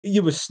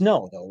It was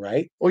snow though,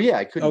 right? Well, yeah,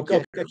 I couldn't Okay,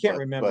 get I here, can't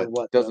remember but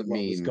what doesn't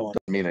was going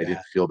mean I on.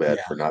 didn't feel bad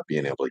Yeah. for not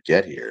being able to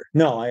get here.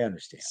 No, I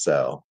understand.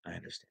 So, I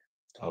understand.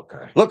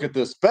 Okay. look at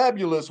this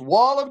fabulous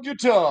wall of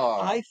guitar.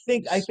 I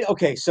think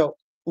okay, so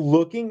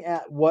looking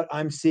at what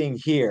I'm seeing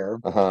here,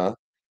 Uh-huh.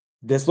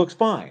 this looks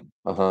fine.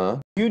 Uh-huh.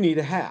 You need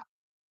a hat.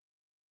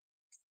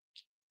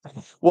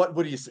 What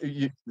do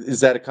you is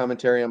that a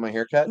commentary on my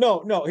haircut?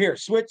 No, here,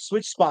 switch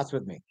spots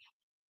with me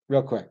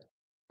real quick.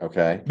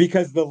 Okay.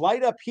 Because the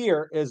light up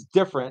here is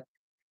different.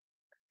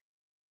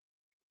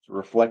 It's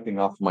reflecting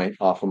off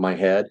of my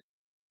head.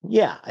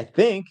 Yeah, I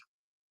think.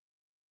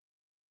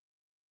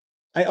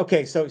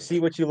 Okay, so see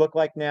what you look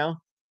like now?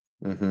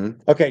 Mm-hmm.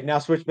 Okay, now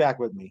switch back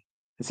with me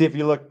and see if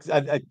you look.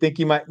 I think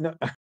you might. No,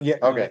 yeah.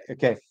 No, Okay.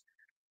 okay.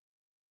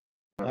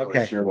 I'm not really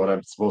Okay. sure what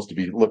I'm supposed to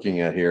be looking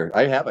at here.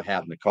 I have a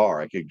hat in the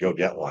car. I could go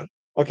get one.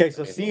 Okay.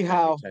 So I mean, see it'll take me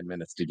how 10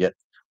 minutes to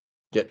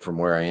get from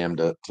where I am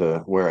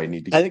to where I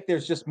need to I get. think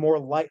there's just more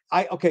light.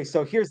 Okay.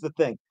 So here's the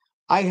thing.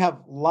 I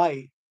have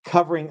light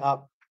covering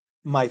up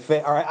my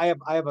face. Or I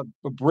have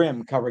a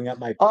brim covering up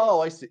my.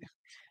 Oh, I see.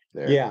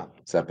 There. Yeah.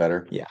 Is that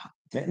better? Yeah.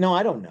 No,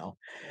 I don't know.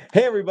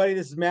 Hey, everybody,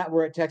 this is Matt.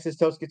 We're at Texas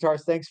Toast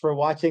Guitars. Thanks for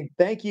watching.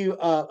 Thank you,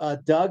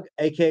 Doug,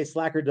 aka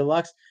Slacker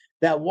Deluxe.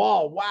 That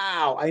wall,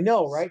 wow, I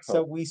know, right?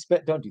 So we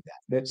spent. Don't do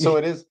that. So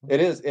it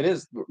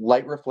is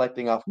light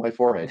reflecting off my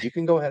forehead. You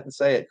can go ahead and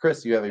say it.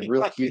 Chris, you have a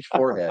real huge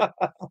forehead.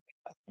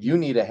 You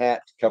need a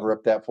hat to cover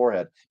up that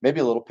forehead. Maybe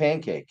a little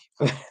pancake.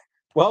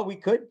 Well, we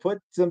could put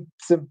some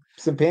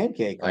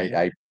pancake on it.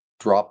 I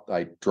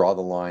draw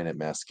the line at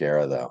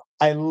mascara though.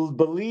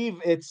 Believe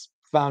it's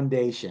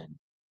foundation.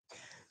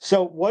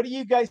 So, what do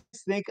you guys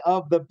think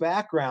of the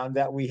background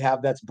that we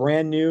have that's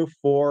brand new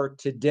for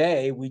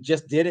today? We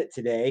just did it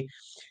today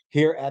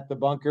here at the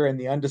bunker in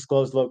the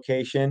undisclosed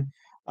location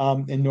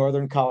in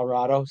northern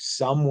Colorado,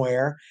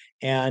 somewhere.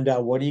 And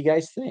what do you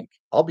guys think?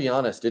 I'll be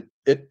honest,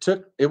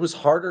 it was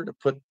harder to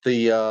put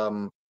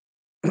the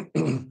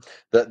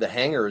the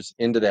hangers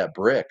into that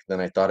brick than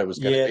I thought it was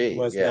going to It be.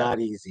 was Yeah. not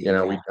easy. You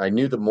know, Yeah, I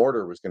knew the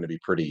mortar was going to be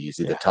pretty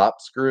easy, the yeah, top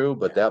screw,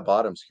 but yeah. that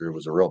bottom screw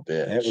was a real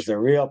It was bitch. a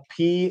real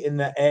P in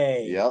the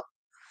A. Yep.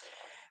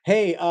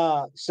 Hey,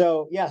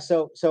 so yeah,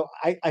 so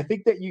I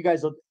think that you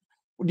guys will.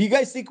 Do you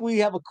guys think we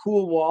have a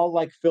cool wall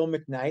like Phil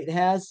McKnight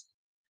has?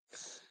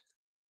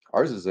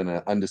 Ours is in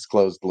an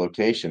undisclosed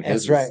location. That's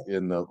His right. is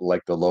in the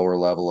lower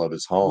level of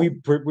his home.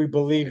 We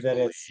believe that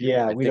it's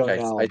yeah, we don't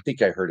know. I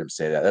think I heard him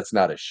say that. That's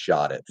not a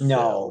shot at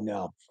No, Phil.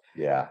 no.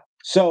 Yeah.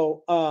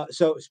 So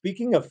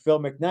speaking of Phil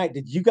McKnight,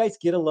 did you guys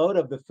get a load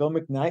of the Phil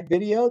McKnight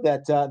video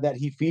that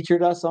he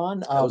featured us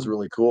on? That was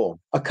really cool.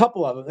 A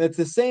couple of them. It's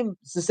the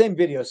same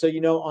video. So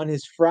on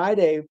his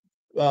Friday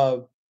uh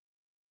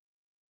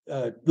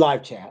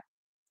live chat,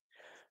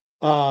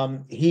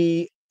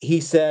 he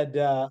said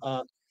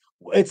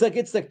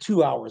it's like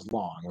 2 hours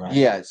long, right?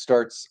 Yeah, it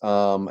starts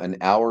an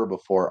hour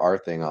before our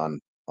thing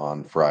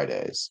on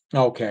Fridays,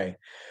 Okay.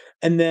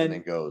 And and then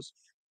then goes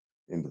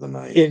into the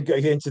night.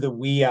 into the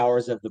wee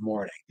hours of the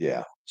morning.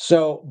 Yeah.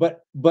 So,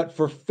 but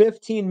for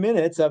 15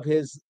 minutes of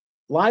his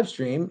live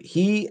stream,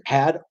 he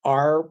had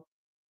our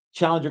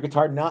Challenger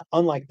guitar, not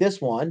unlike this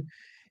one.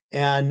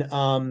 And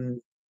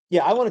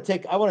yeah, I want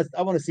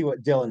to see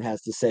what Dylan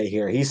has to say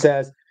here. He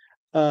says,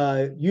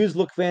 "Yous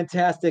look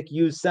fantastic.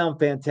 Yous sound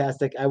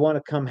fantastic. I want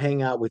to come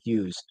hang out with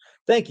yous."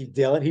 Thank you,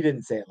 Dylan. He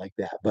didn't say it like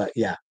that, but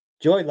yeah.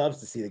 Joy loves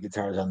to see the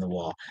guitars on the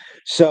wall.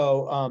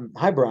 So,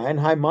 hi Brian,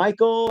 hi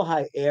Michael,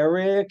 hi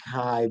Eric,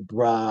 hi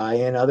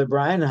Brian, other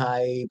Brian,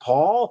 hi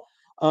Paul,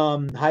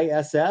 hi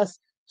SS.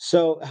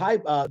 So, hi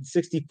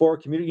 64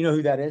 community. You know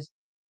who that is?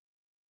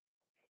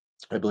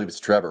 I believe it's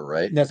Trevor,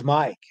 right? That's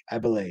Mike, I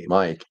believe.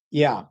 Mike.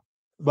 Yeah,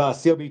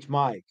 Seal Beach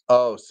Mike.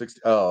 Oh,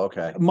 60. Oh,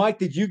 okay. Mike,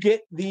 did you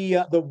get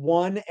the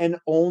one and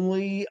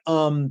only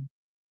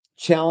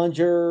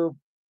Challenger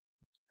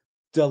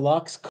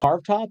Deluxe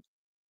carb top,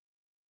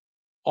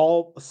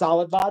 all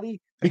solid body?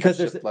 Because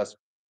there's last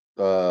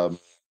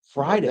Friday.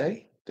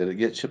 Monday. Did it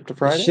get shipped to It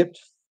Friday? shipped.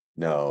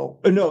 No.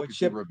 No, it 'cause you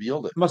shipped.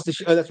 revealed it. Must have.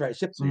 Oh, that's right. It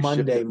shipped So you shipped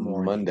Monday it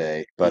morning.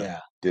 Monday, but Yeah,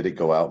 did it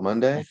go out I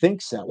Monday?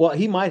 think so. Well,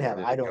 he might Or have.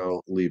 did I it don't know.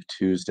 go leave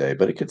Tuesday?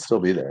 But it could still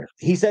be there.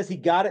 He says he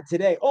got it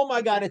today. Oh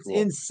my God, it's Cool.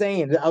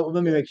 insane. Let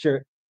me Good. make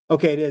sure.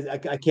 Okay, it is. I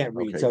can't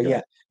read. Okay, So good.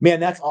 yeah, man,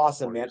 that's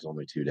awesome, man. There's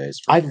only 2 days.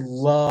 I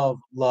love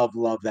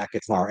that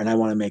guitar, and I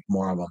want to make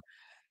more of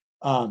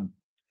them.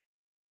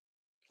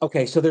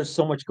 Okay, so there's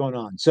so much going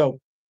on. So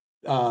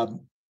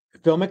um,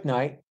 Phil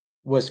McKnight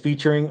was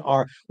featuring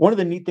our one of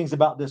the neat things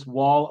about this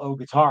wall of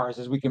guitars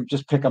is we can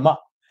just pick them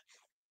up.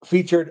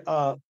 Featured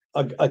a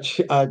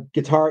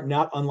guitar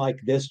not unlike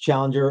this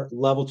Challenger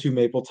Level 2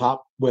 maple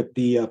top with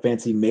the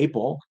fancy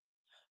maple.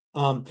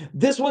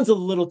 This one's a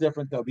little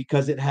different though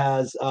because it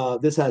has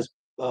this has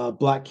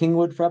black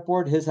kingwood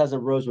fretboard. His has a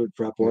rosewood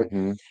fretboard,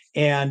 Mm-hmm.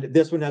 and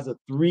this one has a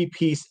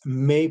 3-piece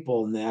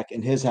maple neck,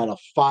 and his had a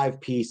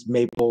 5-piece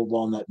maple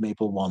walnut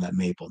maple walnut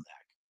maple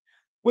neck,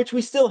 which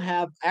we still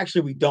have.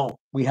 Actually, we don't.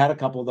 We had a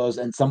couple of those,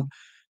 and some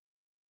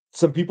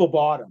people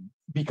bought them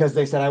because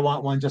they said, "I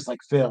want one just like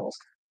Phil's."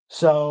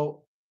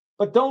 So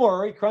But don't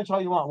worry, crunch all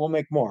you want. We'll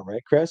make more,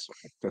 right, Chris?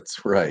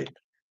 That's right.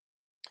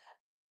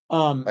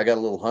 Um, I got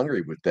a little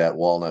hungry with that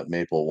walnut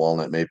maple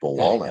walnut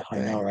I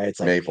know, thing. right? It's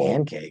like Maple.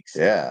 pancakes.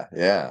 Yeah,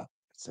 yeah.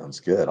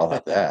 Sounds good. I'll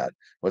have that.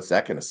 What's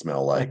that gonna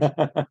smell like?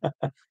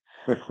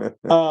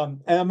 And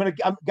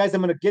guys,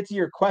 I'm gonna get to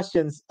your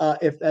questions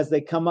if as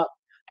they come up.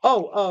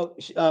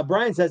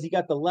 Brian says he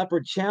got the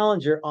Leopard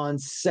Challenger on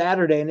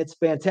Saturday, and it's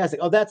fantastic.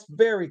 Oh, that's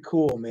very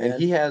cool, And man.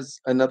 he has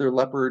another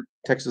leopard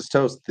Texas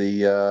toast,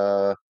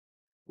 the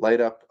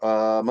light up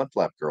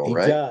mudflap girl, He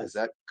right? Is does.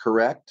 that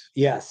correct?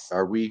 Yes.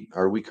 Are we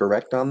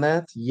correct on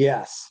that?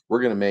 Yes.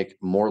 We're gonna make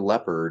more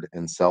leopard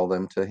and sell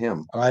them to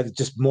him. All right,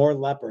 just more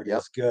Leopard Yep.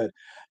 is good.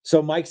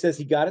 So Mike says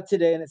he got it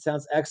today, and it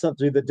sounds excellent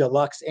through the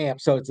deluxe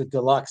amp. So it's a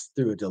deluxe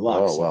through a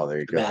deluxe. Oh So wow, there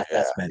you the go. math Yeah,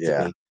 that's meant to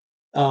yeah.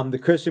 be. The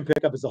Christian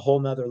pickup is a whole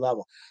nother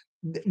level.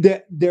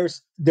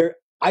 There.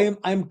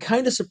 I'm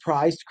kind of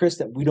surprised, Chris,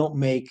 that we don't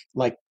make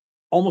like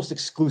almost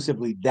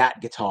exclusively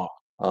that guitar.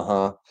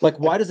 Uh-huh. Like,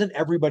 why doesn't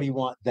everybody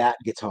want that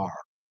guitar?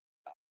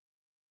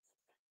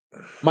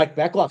 Mike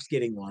Beckloff's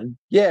getting one.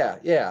 Yeah,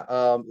 yeah.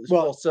 Well,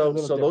 Well, a so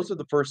little so those different. are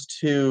the first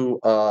two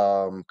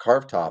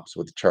carve tops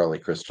with Charlie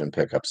Christian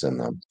pickups in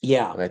them.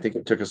 Yeah, And I think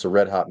it took us a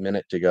red hot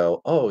minute to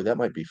go, oh, that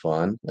might be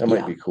fun. That might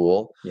yeah, be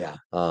cool. yeah.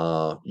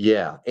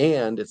 Yeah.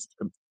 And it's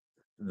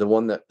the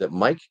one that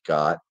Mike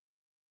got,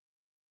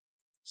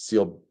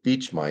 Seal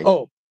Beach Mike,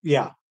 Oh,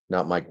 yeah,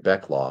 not Mike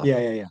Beckloff. yeah,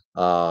 yeah,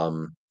 yeah.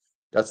 Um,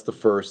 that's the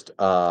first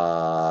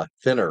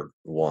thinner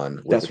one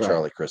with the That's right.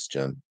 Charlie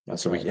Christian. And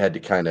That's so we right. had to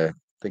kind of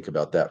think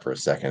about that for a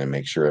second and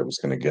make sure it was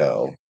going to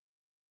go,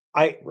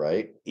 I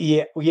right?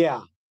 Yeah,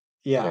 yeah,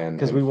 yeah,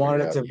 because And we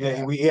wanted figure it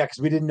out, to yeah, because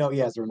we didn't know,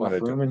 yeah, is there enough wanted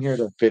to room in here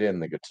to fit in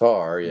the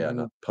guitar, yeah, Mhm,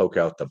 not poke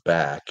out the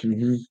back.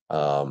 mhm.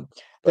 Um,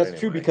 but That's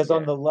true anyway, because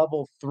on yeah. the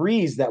level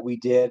 3s that we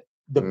did,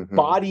 the Hmm.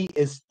 body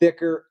is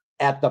thicker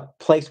at the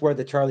place where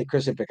the Charlie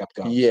Christian pickup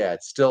goes. Yeah,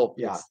 it's still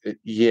Yeah.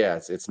 yeah,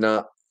 it's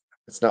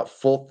not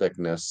full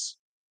thickness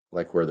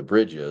like where the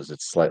bridge is.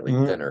 It's slightly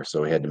Mhm. thinner,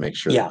 so we had to make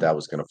sure that Yeah, that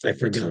was going to I fit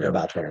the forgot two.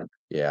 about that.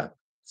 Yeah.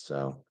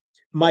 So,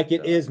 but Mike,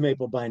 it is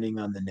maple binding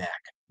on the neck.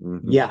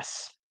 mhm.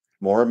 Yes.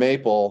 More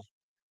maple.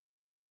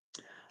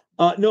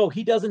 No,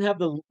 he doesn't have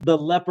the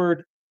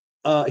leopard,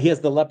 he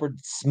has the leopard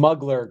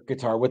smuggler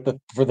guitar with the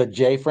for the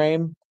J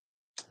frame.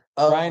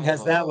 Brian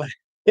has that Oh, one.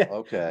 Yeah,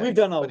 okay. we've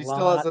done a But he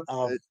still has lot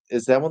a. of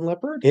Is that one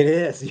leopard? It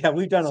is. Yeah,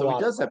 we've done a So he lot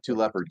of does have two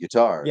leopard. leopard Yeah,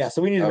 guitars.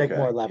 so we need to make Okay.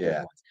 more leopard Yeah.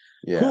 ones.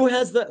 Yeah. Who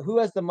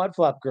has the mud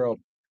flap girl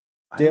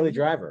I daily don't know.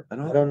 driver? I I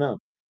don't. don't know.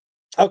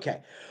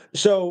 Okay.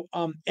 So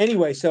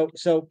anyway, so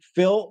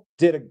Phil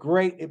did a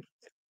great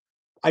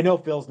I know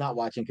Phil's not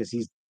watching because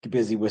he's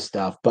busy with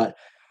stuff, but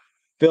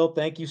Phil,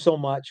 thank you so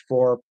much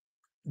for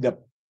the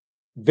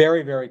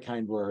very, very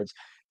kind words.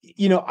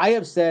 I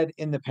have said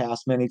in the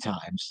past many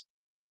times,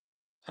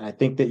 and I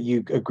think that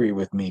you agree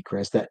with me,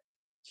 Chris, that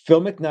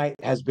Phil McKnight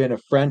has been a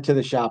friend to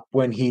the shop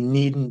when he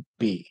needn't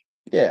be.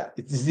 Yeah.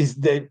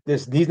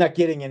 He's not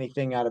getting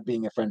anything out of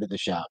being a friend of the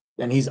shop,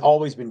 and he's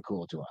always been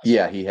cool to us.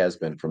 Yeah, he has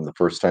been from the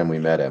first time we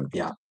met him.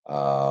 Yeah.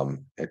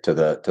 To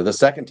the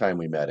second time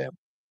we met him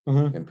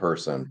Mhm. in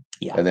person.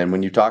 Yeah. And then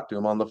when you talk to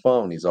him on the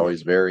phone, he's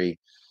always very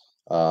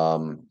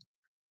um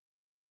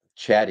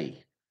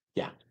chatty.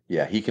 Yeah.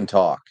 Yeah, he can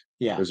talk.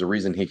 Yeah. There's a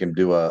reason he can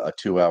do a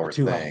 2 hour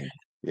 2 hour. thing.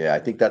 Yeah, I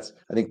think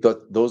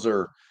those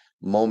are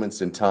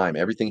moments in time.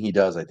 Everything he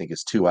does, I think,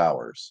 is 2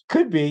 hours.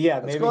 Could be, yeah,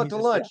 Let's maybe go out he's to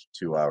just lunch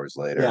 2 hours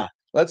later. yeah.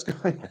 Let's go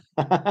 2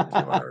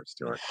 hours,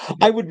 2 hours.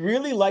 I would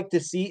really like to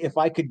see if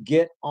I could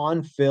get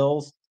on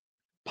Phil's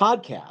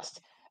podcast.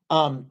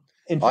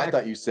 In I fact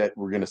thought you said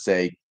we're gonna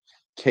say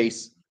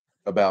case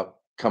about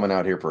coming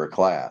out here for a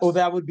class.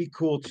 that would be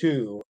cool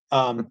too.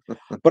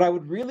 But I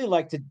would really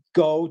like to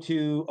go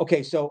to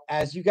okay, so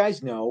as you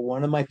guys know,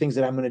 one of my things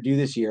that I'm gonna do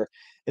this year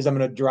is I'm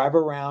gonna drive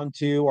around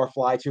to or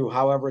fly to,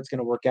 however it's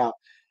gonna work out,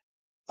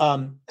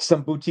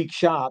 some boutique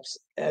shops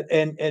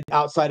and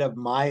outside of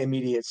my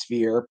immediate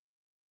sphere.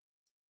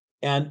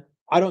 And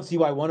I don't see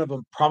why one of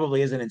them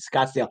probably isn't in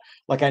Scottsdale.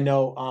 Like I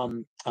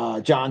know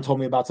John told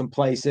me about some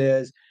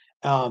places.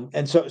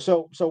 And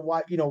so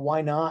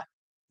why not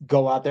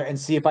go out there and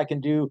see if I can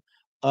do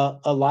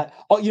a lot.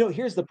 Oh,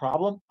 here's the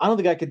problem. I don't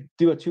think I could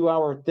do a 2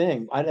 hour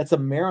thing. That's a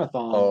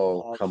marathon.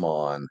 Oh, come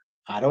on.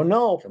 I don't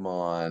know. Come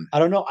on. I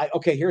don't know.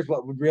 Okay, here's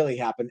what would really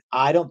happen.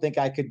 I don't think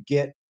I could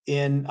get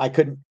in. I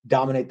couldn't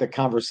dominate the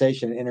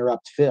conversation and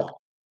interrupt Phil.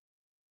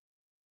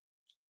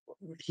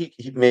 He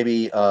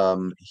maybe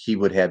he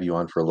would have you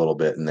on for a little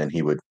bit and then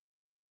he would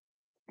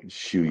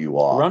shoo you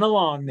off. Run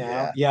along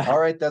now. Yeah. Yeah. All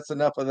right, that's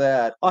enough of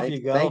that. Off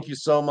you go. Thank you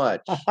so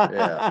much.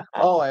 Yeah.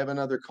 Oh, I have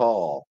another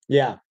call.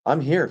 Yeah. I'm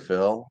here,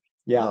 Phil.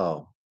 Yeah.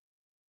 Oh,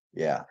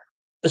 yeah.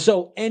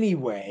 So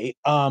anyway,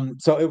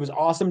 so it was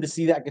awesome to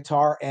see that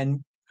guitar.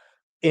 And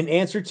in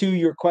answer to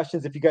your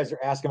questions, if you guys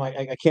are asking,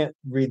 I can't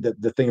read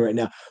the thing right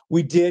now.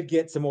 We did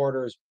get some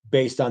orders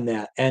based on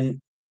that. And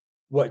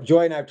what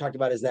Joy and I have talked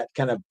about is that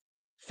kind of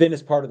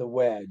thinnest part of the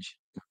wedge.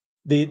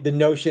 The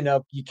notion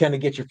of you kind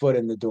of get your foot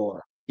in the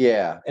door.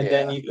 Yeah, And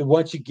yeah. then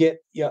once you get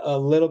a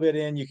little bit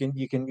in, you can,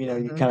 you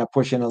Mhm. kind of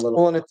push in a little.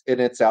 Well, and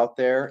it's out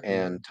there,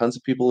 and tons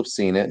of people have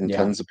seen it, and Yeah.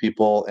 tons of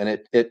people, and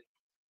it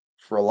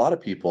for a lot of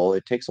people,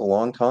 it takes a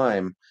long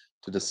time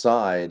to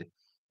decide.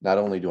 Not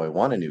only do I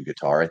want a new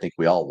guitar, I think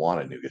we all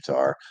want a new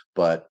guitar,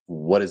 but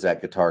what is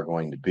that guitar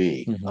going to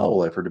be? Mhm. Oh,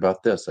 well, I've heard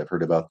about this. I've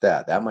heard about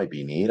that. That might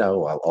be neat.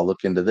 Oh, I'll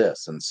look into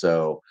this. And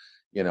so,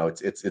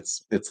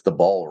 it's the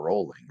ball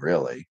rolling,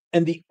 really.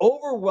 And the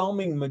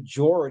overwhelming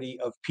majority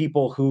of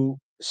people who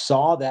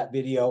saw that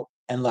video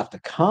and left a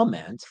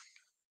comment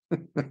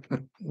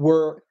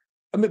were,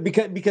 I mean,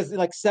 because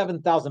like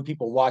 7,000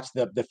 people watched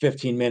the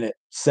 15-minute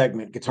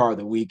segment Guitar of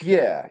the Week.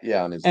 Yeah,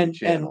 yeah, on his new And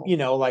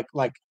channel. like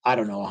I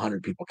don't know,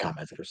 100 people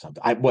commented or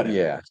something. Whatever it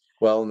Yeah. was.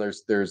 Well, and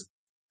there's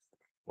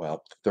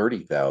well,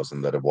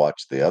 30,000 that have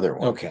watched the other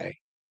one. Okay.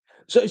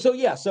 So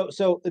yeah, so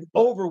an But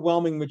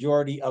overwhelming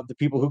majority of the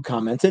people who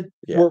commented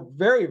yeah. were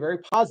very, very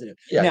positive.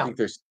 Yeah, I Now, think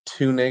there's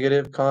 2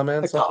 negative a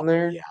comments on couple,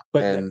 there, yeah,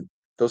 but and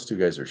those 2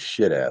 guys are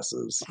shit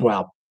asses.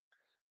 well,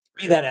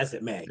 be that as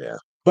it may. Yeah.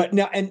 But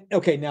now, and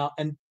okay, now,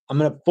 and I'm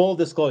gonna full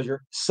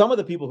disclosure, some of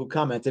the people who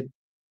commented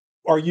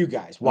are you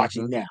guys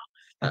watching Mhm. now.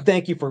 And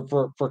thank you for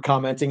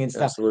commenting and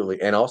stuff.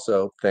 Absolutely, and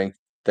also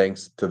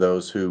thanks to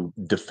those who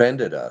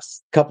defended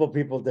us Couple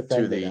people to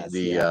defended us,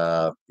 the,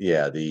 yeah.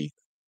 yeah, the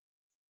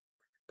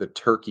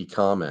turkey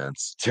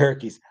comments.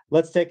 Turkeys.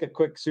 Let's take a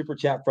quick super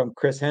chat from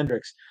Chris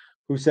Hendricks,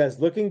 who says,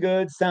 "Looking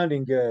good,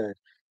 sounding good.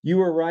 You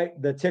were right.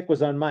 The tick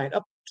was on mine."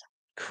 Oh,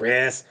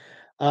 Chris.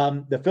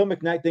 The Phil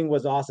McKnight thing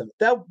was awesome.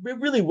 That it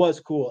really was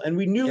cool, and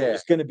we knew it Yeah,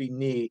 was going to be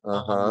neat.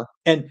 uh-huh.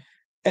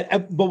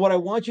 But what I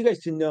want you guys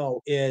to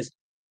know is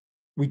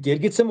we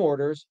did get some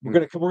orders. Mm,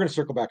 We're gonna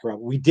circle back around.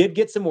 We did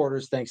get some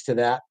orders thanks to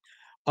that.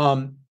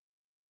 Um,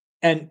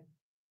 and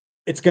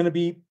it's gonna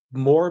be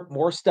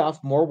more stuff,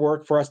 more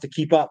work for us to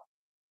keep up.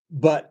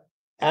 But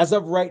as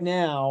of right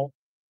now,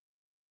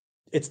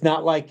 it's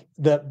not like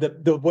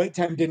the wait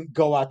time didn't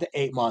go out to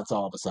 8 months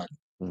all of a sudden.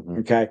 mhm.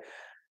 Okay.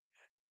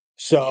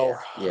 So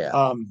Yeah, yeah,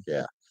 um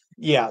yeah.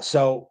 yeah,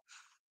 so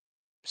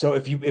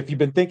if you've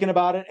been thinking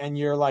about it and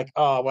you're like,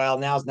 oh well,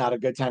 now's not a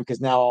good time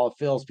because now all of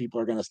Phil's people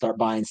are gonna start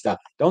buying stuff.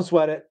 Don't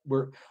sweat it.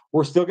 We're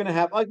still gonna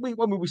have like I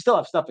mean, we still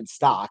have stuff in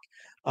stock.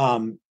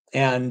 Um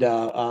and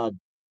and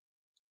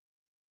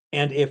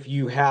if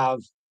you have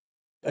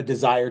a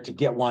desire to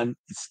get one,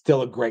 it's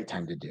still a great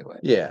time to do it.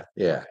 Yeah,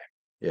 yeah, Okay.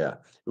 yeah.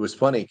 It was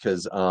funny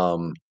because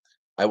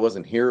I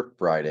wasn't here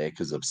Friday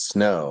because of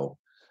snow.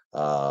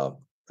 Uh,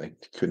 I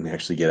couldn't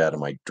actually get out of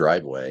my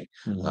driveway.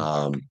 Mhm.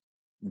 Um,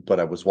 but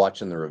I was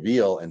watching the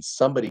reveal, and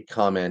somebody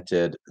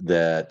commented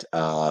that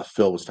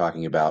Phil was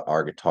talking about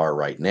our guitar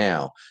right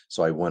now.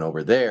 So I went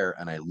over there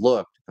and I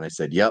looked and I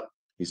said, "Yep,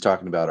 he's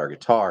talking about our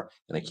guitar."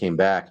 And I came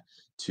back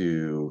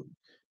to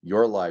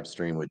your live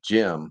stream with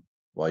Jim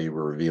while you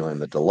were revealing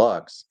the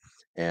deluxe,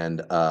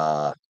 and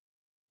I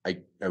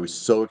was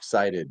so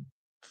excited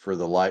for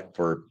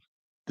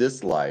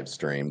this live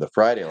stream, the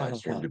Friday live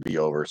stream to be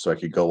over so I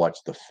could go watch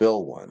the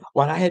Phil one.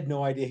 Well, I had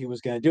no idea he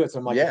was gonna do it. So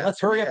I'm like, Yeah, let's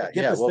hurry up yeah, and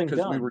get yeah. this Well, thing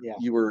because we done. were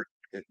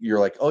Yeah. you're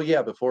like, "Oh,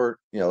 yeah, before,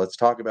 let's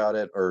talk about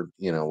it," or,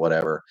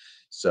 whatever.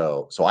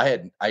 So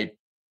I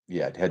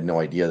yeah, I had no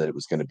idea that it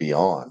was gonna be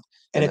on,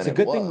 And and it's then a it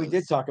good thing we did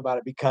was. talk about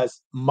it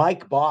because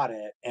Mike bought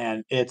it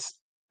and it's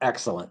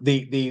excellent.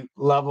 The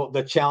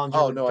Oh,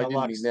 Challenger no, I didn't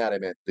mean Deluxe. that. I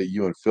meant that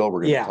you and Phil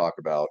were gonna Yeah. talk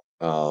about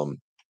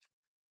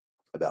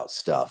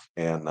stuff,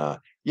 and,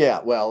 yeah,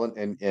 well,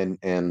 and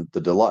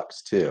the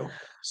deluxe too.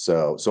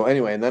 So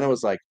anyway, and then it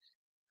was like,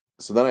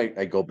 so then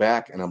I go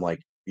back and I'm like,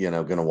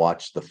 gonna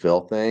watch the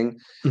Phil thing,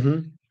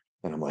 Mhm.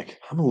 and I'm like,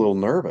 I'm a little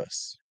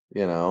nervous,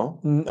 you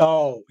know?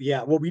 Oh,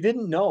 yeah. Well, we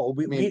didn't know.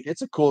 I mean,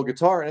 it's a cool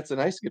guitar and it's a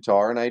nice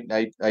guitar, and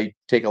I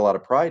take a lot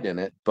of pride in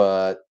it,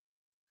 but,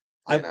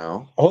 you I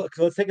know?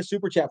 let's take a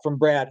super chat from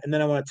Brad, and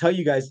then I want to tell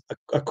you guys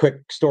a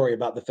quick story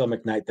about the Phil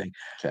McKnight thing.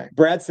 Okay.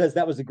 Brad says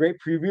that was a great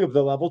preview of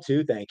the level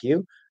two. Thank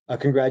you.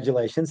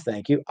 Congratulations.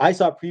 Thank you. I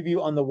saw a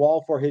preview on the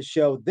wall for his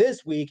show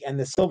this week, and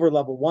the silver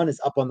level one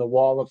is up on the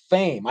wall of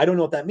fame. I don't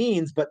know what that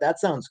means, but that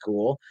sounds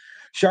cool.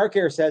 Shark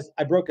Air says,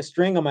 I broke a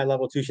string on my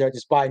level two. Should I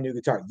just buy a new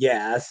guitar?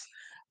 Yes.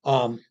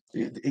 Um,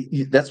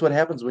 That's what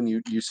happens when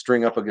you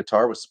string up a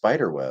guitar with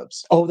spider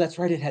webs. oh, that's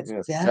right. It had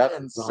Yeah,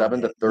 sevens on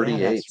 7 to it.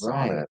 Yeah, that's 38s on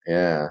right. it.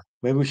 Yeah.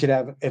 Maybe we should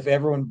have, if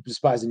everyone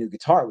just buys a new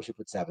guitar, we should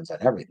put sevens on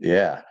everything.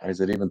 Yeah.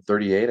 Is it even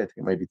 38? I think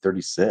it might be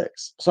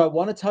 36. So I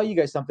want to tell you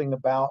guys something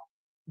about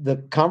the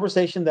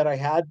conversation that I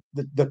had,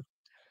 the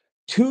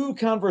two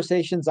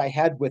conversations I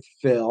had with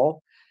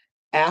Phil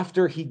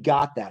after he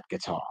got that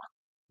guitar.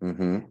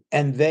 Mhm.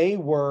 And they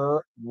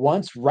were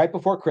once right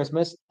before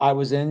Christmas, I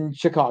was in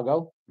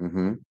Chicago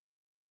Mhm.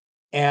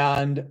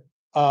 and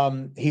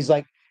he's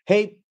like,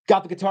 "Hey,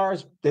 got the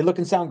guitars. They look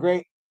and sound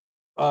great.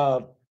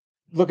 Uh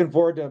looking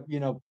forward to,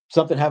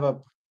 something, have a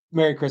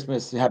Merry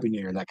Christmas, Happy New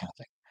Year, that kind of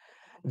thing."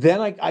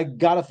 Then I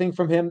got a thing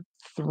from him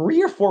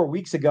 3 or 4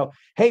 weeks ago.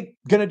 "Hey,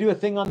 gonna do a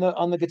thing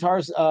on the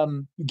guitars.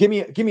 Give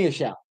me a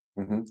shout."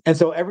 Mhm. And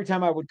so every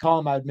time I would call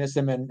him, I would miss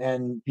him,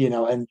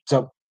 and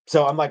so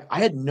So I'm like, I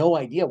had no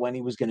idea when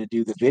he was going to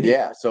do the video.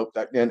 Yeah, so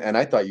that and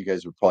I thought you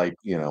guys would probably,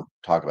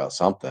 talk about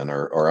something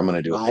or I'm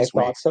gonna do it I this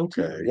week. thought so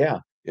too. Okay. Yeah.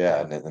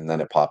 Yeah, Yeah. and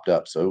then it popped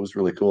up. So it was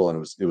really cool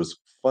and it was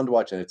fun to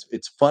watch and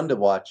it's fun to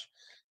watch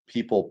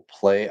people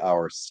play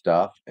our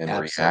stuff and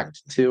Absolutely.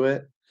 react to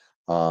it.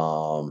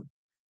 Um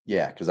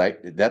yeah, because I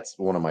that's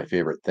one of my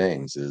favorite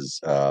things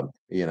is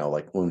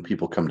like when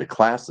people come to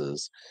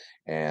classes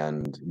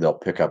and they'll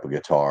pick up a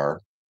guitar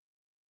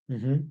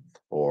Hmm.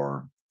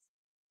 or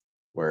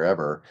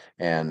wherever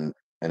and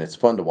it's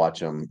fun to watch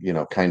them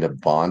kind of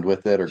bond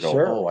with it or go,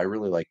 Sure. oh, I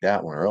really like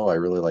that one, or oh, I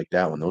really like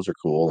that one, those are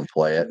cool, and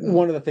play it and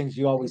One of the things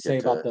you always say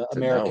get about to the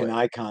know American it.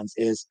 icons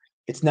is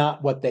it's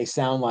not what they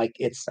sound like,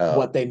 it's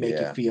what Oh they make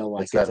you yeah, feel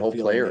like. it's that It's a whole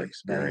feeling player they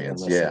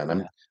experience. Yeah, elicit.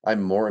 and Yeah.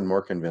 I'm more and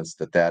more convinced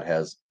that that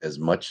has as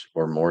much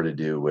or more to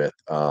do with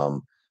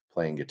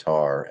playing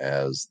guitar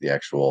as the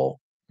actual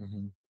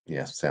Mhm.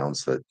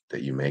 sounds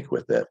that you make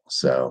with it.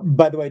 So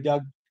By the way,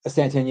 Doug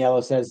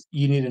Santaniello says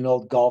you need an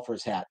old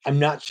golfer's hat. I'm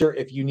not sure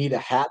if you need a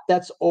hat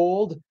that's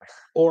old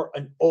or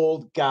an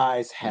old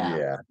guy's hat.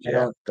 yeah, I yeah,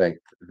 don't. thank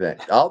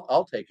that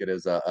I'll take it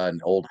as an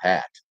old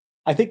hat.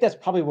 I think that's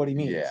probably what he Yeah,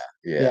 means.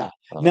 yeah. Yeah,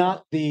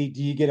 not the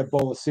 "Do you get a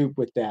bowl of soup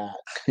with that?"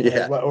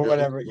 Yeah, Or it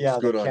whatever. looks Yeah,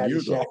 the good on you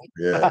Caddyshack.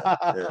 though. Yeah,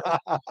 yeah,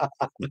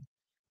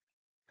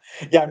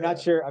 Yeah, yeah. I'm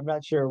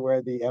not sure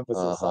where the emphasis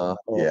on Uh-huh.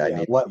 the oh, Yeah, I yeah,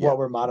 need what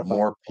we're modifying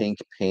more it pink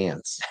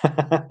pants.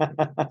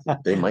 for.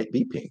 They might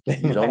be pink. They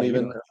You don't might, you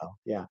even don't know. know.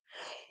 Yeah.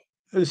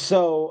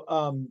 So,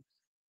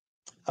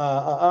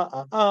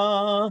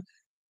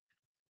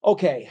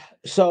 okay.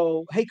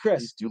 So, hey, These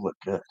Chris, do look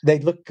good. they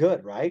look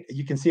good, right?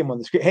 You can see them on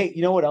the screen. Hey,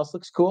 you know what else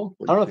looks cool?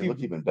 Well, they look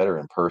even better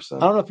in I person.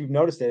 don't know if you've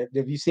noticed it.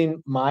 Have you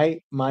seen my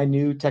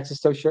new Texas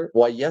Toe shirt?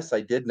 Why, yes,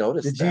 I did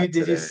notice that Did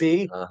you today.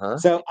 see? Uh-huh,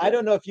 So I I did.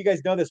 don't know if you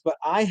guys know this, but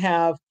I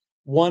have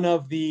one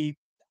of the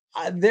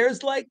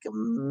there's like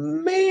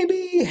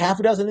maybe half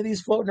a dozen of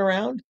these floating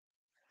around.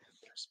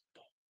 There's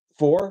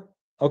 4?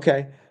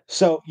 Okay.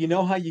 So you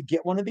know how you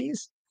get one of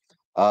these?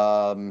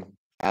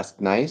 Ask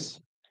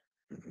nice?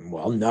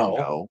 Well,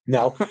 no.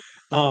 No.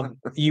 No.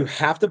 You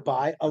have to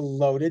buy a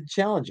loaded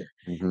Challenger.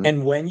 Mhm.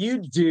 And when you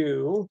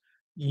do,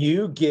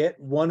 you get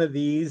one of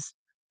these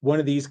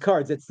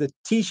cards. It's the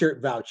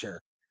t-shirt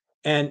voucher.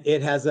 And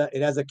it has a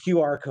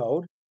QR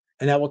code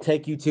and that will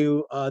take you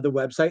to the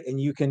website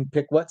and you can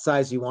pick what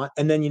size you want.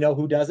 And then you know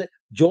who does it?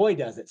 Joy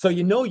does it. So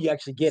you know you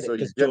actually get it So you're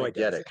because gonna Joy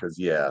get does it it. because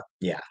yeah.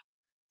 Yeah.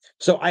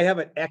 So I have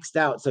it X'd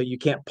out so you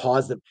can't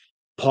pause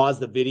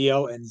the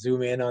video and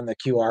zoom in on the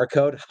QR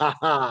code. Ha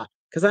ha.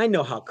 Because I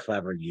know how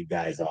clever you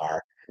guys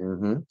are.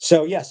 Mhm.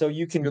 So yeah, so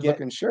you It's a can good get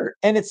looking shirt.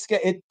 and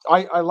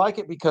I like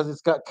it because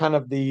it's got kind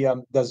of the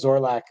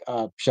Zorlak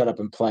shut up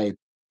and play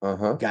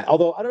Uh-huh. guy.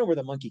 Although I don't know where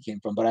the monkey came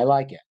from, but I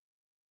like it.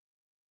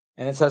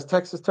 And it says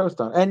Texas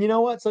Toast on. And you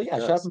know what? So It yeah,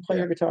 shut up does. and play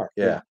Yeah. your guitar.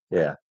 Yeah,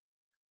 Yeah.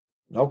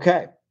 yeah.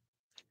 Okay.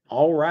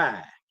 All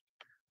right.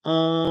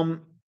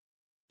 Um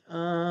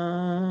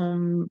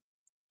um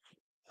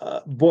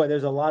boy,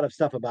 there's a lot of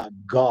stuff about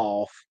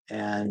golf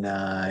and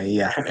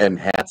yeah, And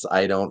hats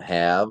I don't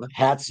have.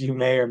 hats you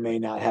may or may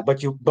not have,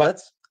 but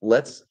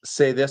Let's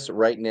say this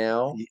right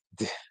now.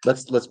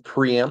 Let's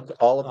preempt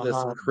all of this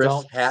uh-huh, Chris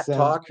don't hat send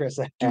talk. Chris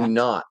a Do hat.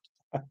 not,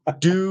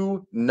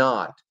 do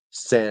not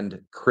send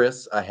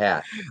Chris a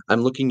hat.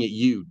 I'm looking at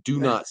you. Do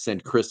not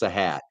send Chris a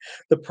hat.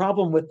 The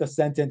problem with the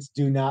sentence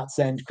 "Do not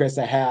send Chris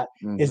a hat"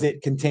 is Mhm.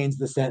 it contains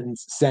the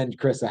sentence "Send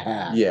Chris a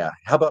hat." Yeah.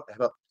 How about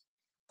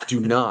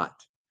do not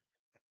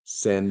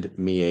send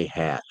me a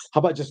hat. How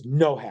about just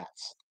no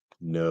hats?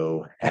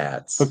 No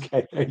hats.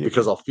 Okay, there you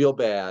Because go. I'll feel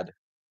bad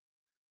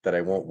that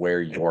I won't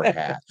wear your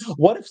hat.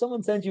 What if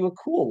someone sends you a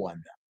cool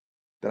one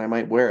Then I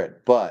might wear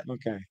it. But though?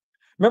 Okay.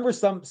 Remember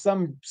some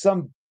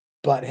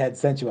butthead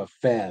sent you a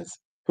fez.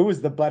 Who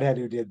was the butthead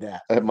who did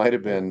that? it might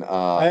have been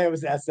I think it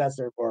was SS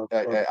I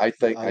think I it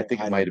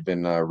don't might know. have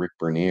been Rick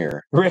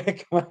Bernier.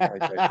 Rick.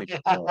 I think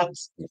it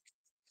was.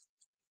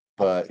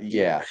 But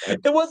yeah,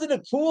 It wasn't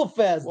a cool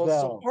fez well, so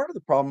though. part of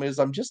the problem is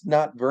I'm just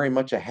not very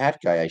much a hat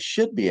guy. I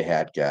should be a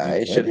hat guy. You I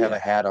could should be have a a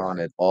hat hat on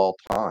at all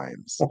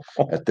times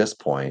at this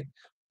point.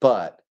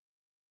 But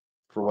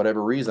for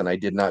whatever reason, I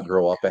did not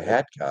grow up a guy.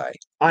 hat guy.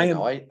 I am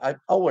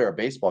I'll wear a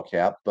baseball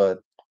cap, but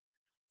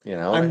I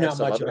I'm have not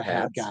some much of other a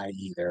hat hats. guy I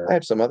either.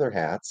 have some other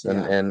hats,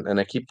 and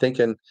Yeah. I keep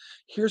thinking,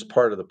 here's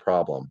part of the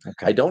problem. I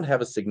Okay. don't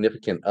have a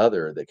significant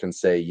other that can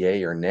say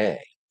yay or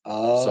nay.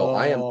 So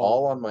I am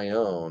all on my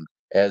Oh, own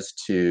as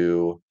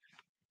to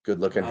good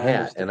looking I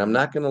hat. And I'm understand.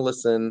 not going to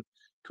listen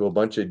to a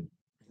bunch of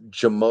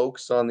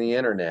jamokes on the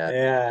internet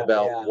Yeah,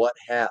 about yeah. what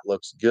hat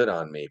looks good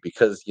on me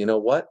because you know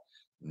what?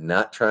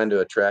 Not trying to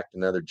attract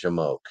another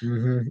jamoke.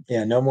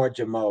 Yeah, no more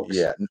jamokes.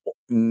 Yeah,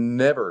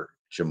 never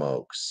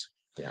jamokes.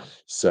 Yeah.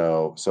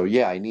 So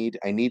yeah, I need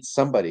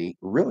somebody.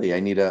 Really, I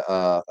need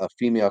a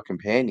female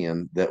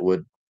companion that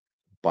would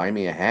buy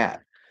me a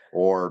hat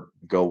or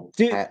go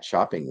Do hat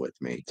shopping with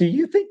me. do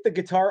you think the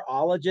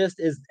guitarologist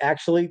is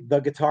actually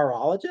the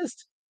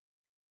guitarologist?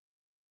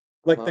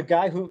 Like Huh? the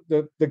guy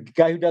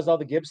who does all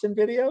the Gibson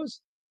videos?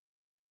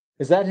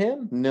 Is that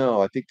him? No,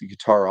 I think the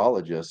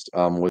guitarologist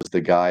was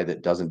the guy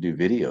that doesn't do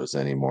videos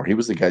anymore. He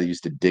was the guy that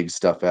used to dig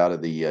stuff out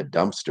of the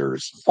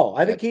dumpsters. Oh,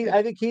 At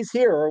I think he's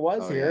here or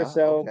was oh here. yeah,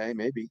 So okay,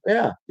 maybe.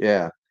 yeah.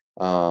 Yeah.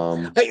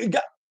 Um, Hey,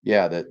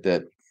 yeah,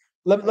 that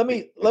I let me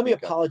think got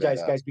fed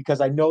apologize, up. guys,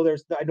 because I know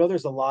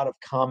there's a lot of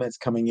comments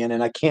coming in,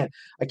 and I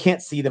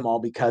can't see them all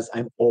because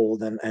I'm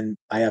old and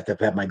I have to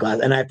have my glass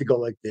and I have to go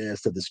like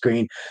this to the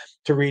screen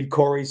to read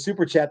Corey's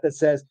super chat that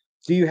says,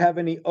 "Do you have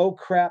any oh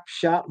crap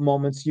shop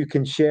moments you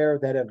can share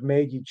that have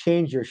made you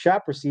change your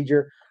shop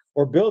procedure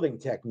or building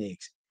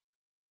techniques?"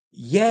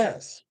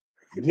 Yes,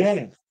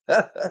 yes.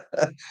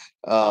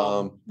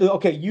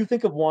 Okay, you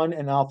think of one,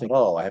 and I'll think of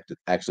Oh, I one. have to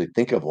actually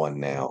think of one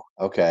now.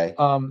 Okay.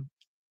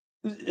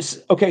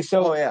 Okay, Oh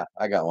so yeah,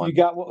 I got you one.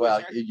 got what was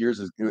Well, your yours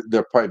is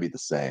they'll probably be the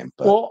same,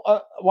 but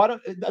well, why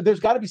don't there's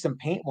got to be some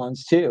paint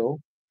ones too,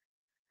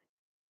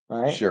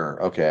 right?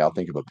 sure. Okay, I'll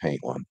think of a paint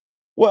one.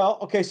 Well,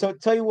 okay, so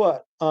tell you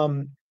what,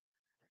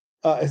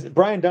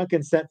 Brian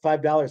Duncan sent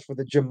 $5 for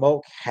the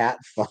Jamoke hat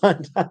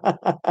fund.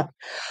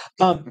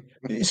 um,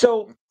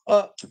 so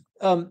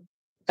um,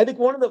 I think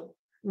one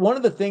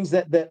of the things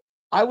that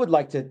I would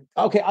like to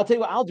okay, I'll tell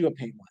you what, I'll do a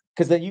paint one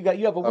because then you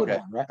have a wood Okay.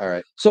 one, right? All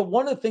right. So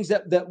one of the things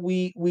that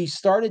we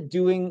started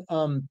doing,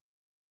 I'm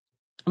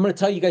going to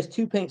tell you guys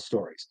two paint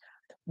stories.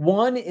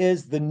 One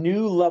is the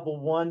new level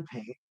one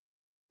paint.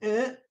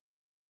 Eh,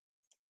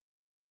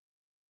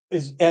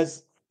 is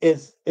as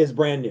is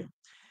brand new.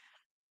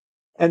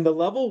 And the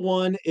level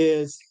one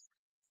is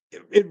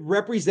it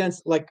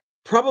represents like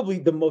probably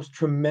the most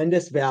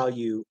tremendous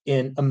value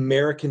in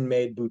American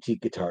made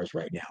boutique guitars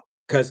right now.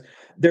 Because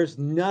there's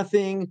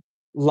nothing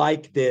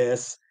like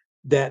this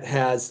that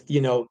has,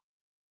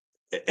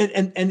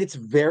 and it's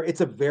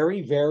a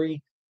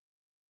very,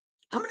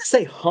 I'm gonna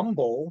say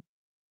humble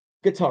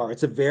guitar.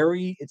 It's a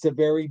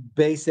very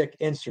basic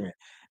instrument.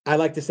 I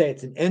like to say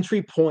it's an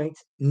entry point,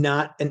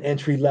 not an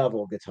entry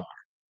level guitar.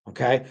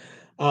 Okay.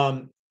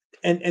 Um,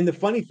 and the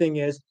funny thing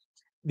is,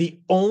 the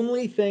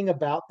only thing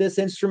about this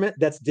instrument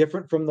that's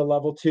different from the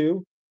level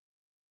two,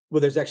 well,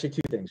 there's actually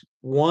two things.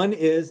 One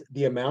is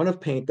the amount of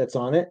paint that's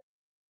on it,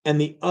 and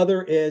the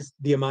other is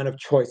the amount of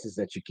choices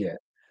that you get.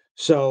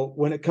 So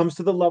when it comes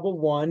to the level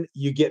one,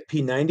 you get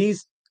P90s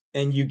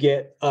and you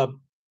get a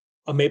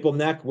maple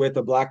neck with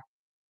a black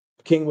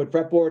Kingwood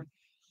fretboard,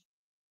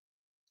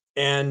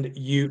 and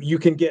you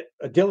can get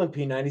a Dylan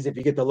P90s if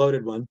you get the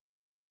loaded one.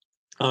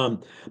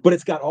 But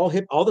it's got all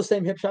the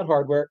same Hipshot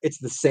hardware. It's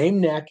the same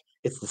neck.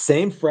 It's the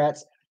same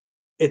frets.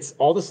 It's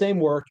all the same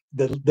work.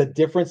 The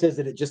difference is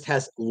that it just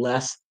has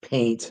less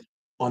paint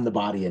on the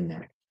body and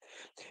neck.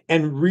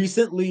 And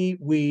recently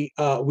we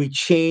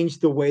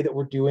changed the way that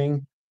we're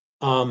doing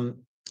um,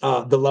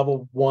 the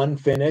level one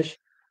finish,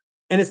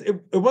 and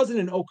it wasn't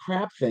an oh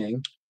crap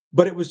thing,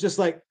 but it was just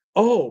like,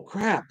 oh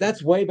crap,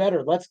 that's way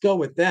better. Let's go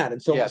with that.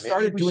 And so we Yeah, maybe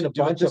started we doing a should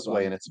do it bunch of this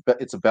way, them, and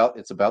it's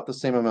about the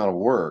same amount of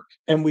work.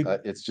 and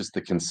It's just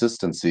the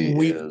consistency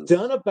we've is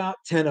done about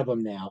 10 of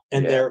them now,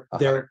 and yeah,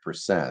 they're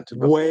 100%.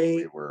 Before we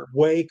way were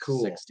way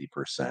cool.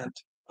 60%.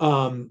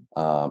 Um,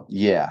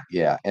 Yeah,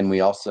 yeah, and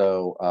we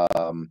also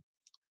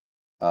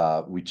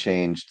we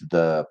changed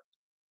the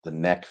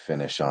neck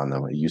finish on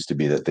them. It used to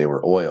be that they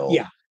were oiled,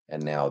 yeah,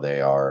 and now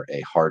they are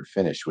a hard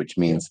finish, which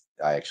yeah, means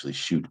I actually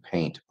shoot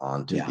paint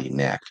onto yeah. the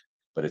neck,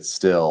 but it's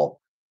still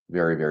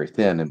very, very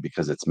thin. And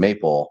because it's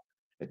maple,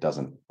 it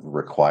doesn't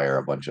require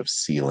a bunch of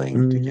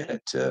sealing to get Mhm,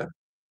 it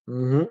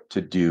mhm.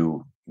 to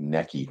do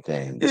necky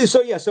things.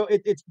 So yeah, so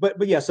it's but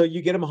yeah, so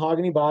you get a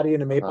mahogany body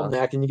and a maple Uh-huh.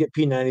 neck, and you get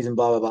P90s and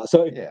blah blah blah.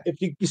 So Yeah,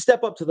 if you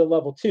step up to the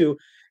level two,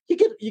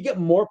 you get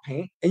more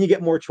paint and you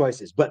get more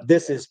choices. yeah.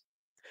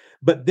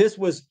 But this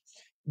was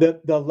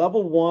the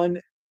level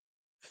one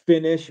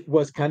finish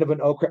was kind of an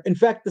oh crap. In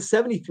fact, the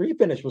 73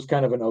 finish was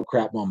kind of an oh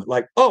crap moment.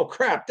 Like, oh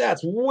crap,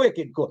 that's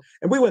wicked cool.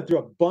 And we went through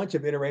a bunch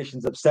of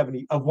iterations of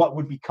 70 of what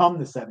would become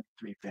the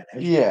 73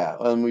 finish. Yeah,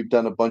 and we've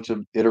done a bunch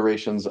of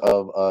iterations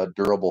of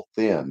durable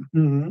thin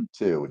Mhm.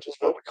 too, which is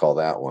what we call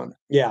that one.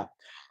 Yeah.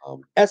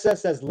 Um,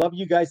 SS says, "Love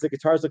you guys. The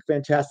guitars look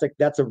fantastic.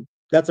 That's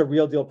a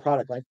real deal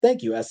product line."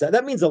 Thank you, SS.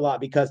 That means a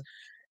lot because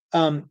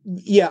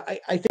yeah,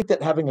 I think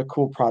that having a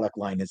cool product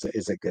line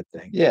is a good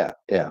thing. yeah,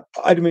 yeah.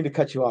 I didn't mean to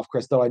cut you off,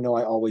 Chris, though I know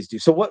I always do.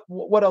 So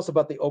what else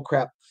about the oh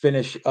crap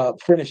finish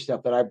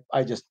stuff that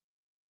I just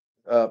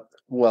Uh,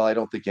 well, I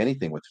don't think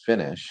anything with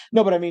finish.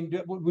 no, but I mean,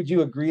 would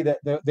you agree that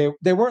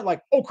they weren't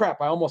like, oh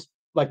crap, I almost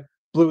like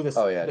blew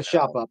Oh yeah, the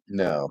shop up.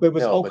 It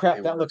was, no, oh but crap,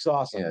 they that were. looks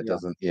awesome. Yeah, it Yeah.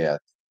 doesn't. Yeah,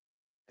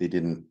 they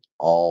didn't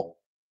all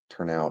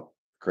turn out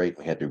great.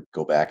 We had to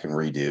go back and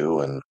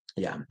redo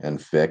Yeah.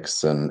 and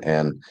fix and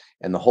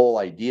the whole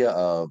idea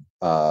of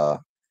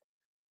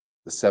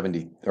the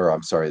 70 or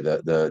I'm sorry,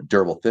 the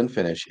durable thin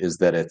finish is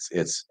that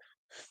it's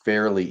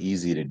fairly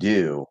easy to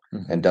do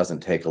and Mhm. doesn't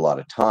take a lot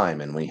of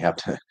time. And when you have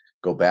to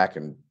go back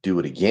and do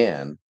it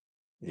again,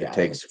 it Yeah,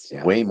 takes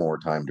yeah. way more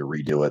time to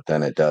redo it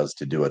than it does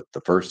to do it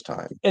the first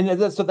time.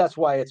 And so that's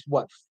why it's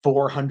what,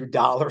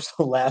 $400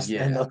 less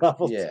than Yeah, the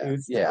level yeah, two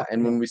yeah. stuff.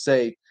 And Yeah. when we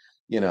say,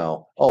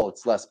 oh,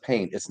 it's less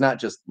paint, it's not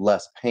just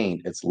less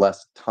paint, it's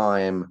less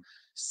time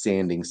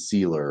sanding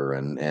sealer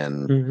and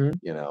Mhm.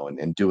 you know,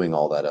 and doing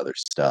all that other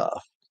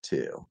stuff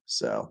too.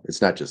 So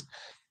it's not just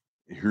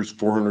here's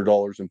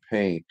 $400 in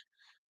paint,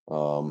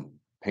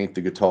 paint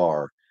the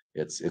guitar.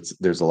 It's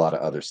there's a lot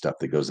of other stuff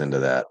that goes into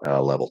that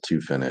level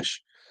 2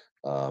 finish,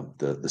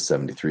 the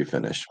 73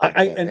 finish. But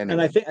And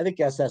anyway, I think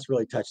SS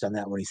really touched on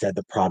that when he said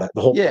the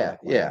whole yeah,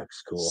 product line yeah.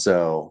 looks cool.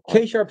 So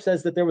K Sharp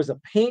says that there was a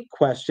paint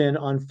question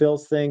on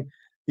Phil's thing.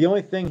 The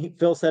only thing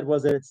Phil said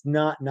was that it's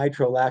not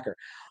nitro lacquer.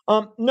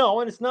 No,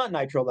 and it's not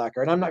nitro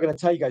lacquer, and I'm not going to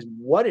tell you guys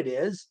what it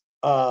is.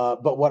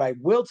 But what I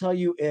will tell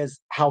you is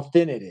how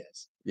thin it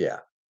is. yeah,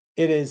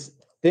 It is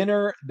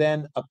thinner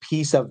than a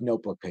piece of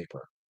notebook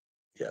paper.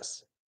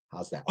 yes.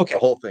 How's that? The Okay.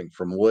 whole thing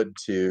from wood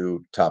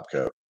to top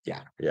coat.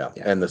 Yeah. Yeah.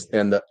 Yeah.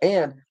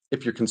 And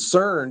if you're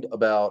concerned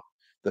about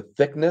the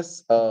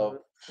thickness of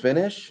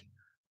finish,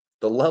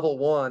 the level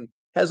 1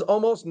 has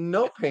almost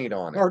no paint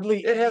on it.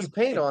 Hardly It has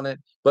paint on it,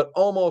 but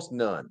almost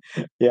none.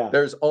 Yeah.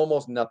 There's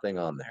almost nothing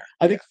on there.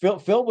 I think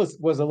Phil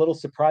was a little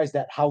surprised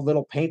at how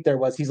little paint there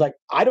was. He's like,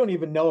 I don't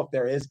even know if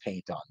there is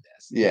paint on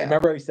this. Yeah.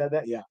 Remember he said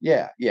that? Yeah.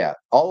 Yeah, yeah.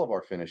 All of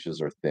our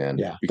finishes are thin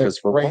Yeah. They're because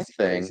for one crazy,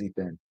 thing, crazy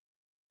thin.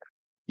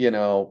 you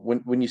know,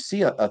 when you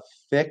see a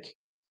thick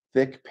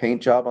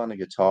paint job on a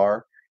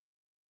guitar,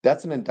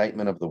 that's an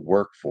indictment of the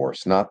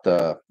workforce, not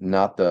the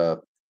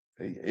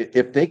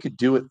if they could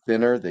do it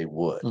thinner, they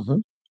would.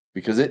 Mhm.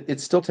 Because it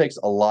still takes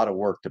a lot of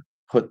work to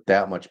put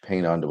that much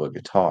paint onto a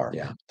guitar.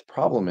 Yeah. The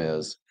problem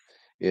is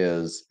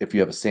if you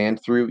have a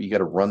sand through, you got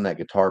to run that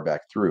guitar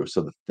back through.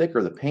 So the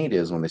thicker the paint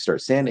is when they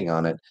start sanding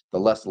on it, the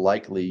less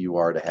likely you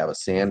are to have a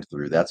sand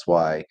through. That's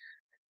why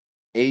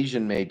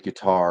Asian made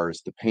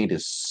guitars, the paint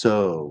is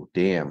so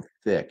damn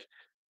thick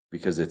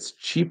because it's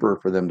cheaper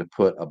for them to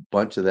put a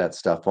bunch of that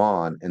stuff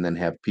on and then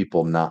have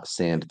people not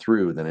sand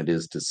through than it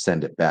is to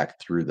send it back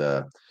through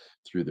the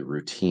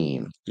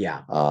routine.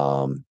 Yeah.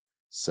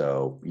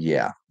 So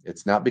yeah,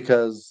 it's not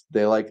because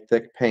they like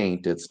thick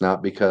paint. It's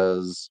not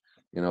because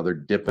you know they're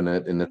dipping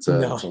it and it's a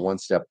No.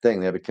 one-step thing.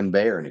 They have a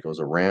conveyor and it goes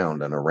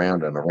around and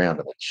around and around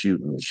and they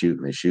shoot and they shoot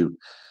and they shoot.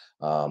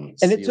 And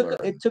Sealer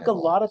it took a and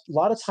all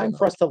lot of time for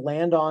so us to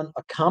land on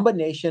a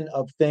combination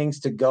of things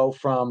to go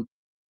from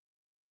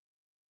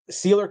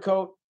sealer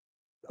coat,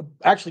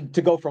 actually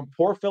to go from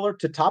pore filler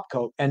to top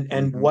coat and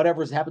mhm.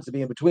 whatever happens to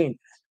be in between.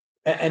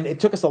 And it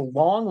took us a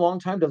long, long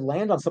time to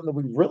land on something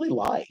that we really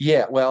like.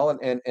 Yeah, well,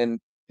 and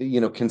you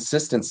know,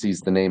 consistency is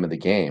the name of the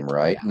game,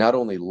 right? Yeah. Not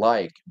only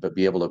like, but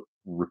be able to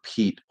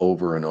repeat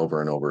over and over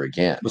and over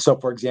again. So,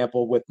 for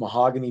example, with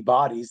mahogany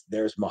bodies,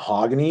 there's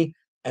mahogany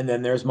and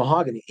then there's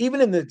mahogany,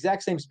 even in the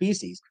exact same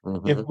species.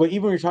 Mhm. Even when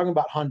you're talking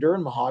about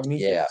Honduran mahoganies,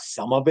 Yeah.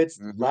 some of it's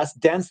Mhm. less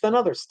dense than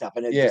other stuff,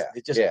 and Yeah,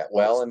 it just yeah.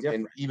 Well, looks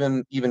and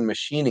different. even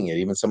machining it,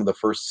 even some of the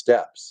first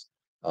steps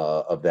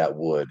of that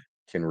wood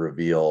can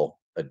reveal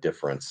a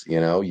difference. You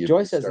know,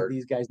 Joy says that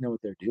these guys know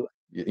what they're doing.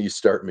 you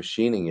start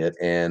machining it,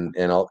 and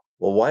all.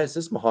 Well, why is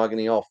this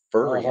mahogany all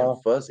furry and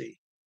Uh-huh. fuzzy?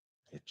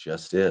 It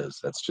just is.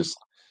 That's just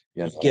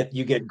you know.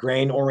 You get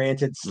grain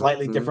oriented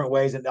slightly Mhm. different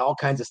ways, and all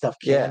kinds of stuff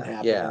can Yeah,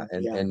 happen. yeah,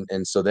 And yeah,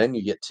 and so then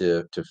you get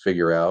to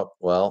figure out,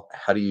 well,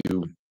 how do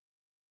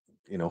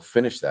you know,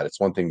 finish that? It's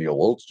one thing to go,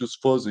 well, it's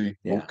just fuzzy,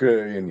 yeah,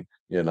 okay, and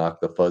you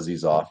knock the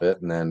fuzzies yeah, off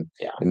it, and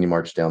yeah. then you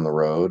march down the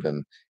road,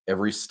 and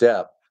every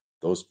step,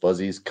 those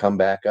fuzzies come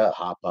back up.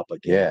 Pop up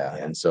again. Yeah,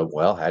 Yeah, and so,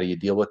 well, how do you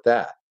deal with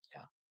that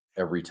yeah.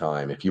 every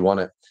time? If you want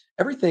to,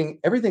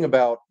 everything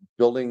about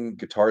building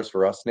guitars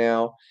for us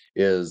now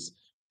is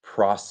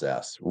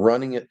process,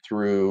 running it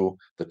through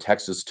the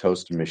Texas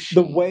Toast The way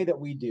machine. that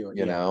we do it.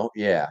 You Yeah. know?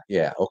 Yeah,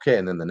 yeah, okay,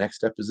 and then the next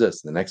step is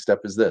this, and the next step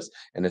is this,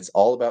 and it's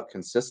all about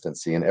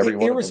consistency, and every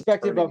one of them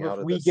Irrespective of turning if out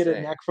of the we get a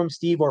same. neck from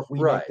Steve or if we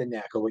make Right. the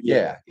neck or what.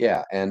 Yeah,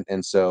 Yeah, yeah,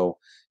 and so,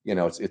 you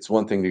know, it's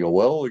one thing to go,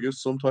 "Well, I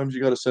guess sometimes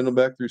you gotta send them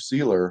back through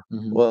sealer."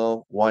 hmm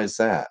Well, why is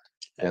that?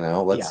 You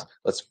know, yeah.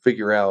 let's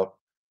figure out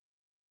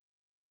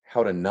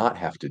how to not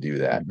have to do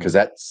that because hmm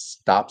that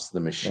stops the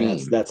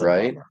machine, That's a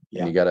right? bummer.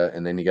 And Yeah,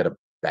 then you gotta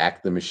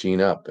back the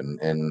machine up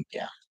and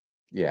yeah.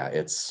 yeah,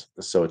 it's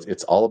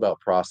all about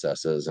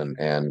processes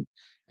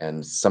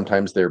and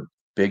sometimes they're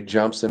big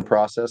jumps in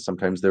process,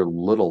 sometimes they're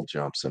little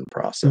jumps in Mhm.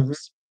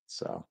 process.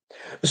 So,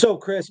 So,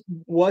 Chris,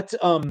 what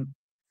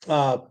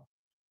uh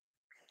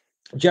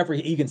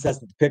Jeffrey Egan says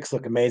that the pics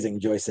look amazing.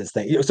 Joyce says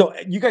thank you. So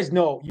you guys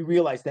know, you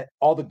realize that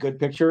all the good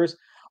pictures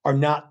are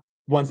not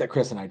ones that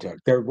Chris and I took.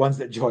 They're ones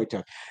that Joy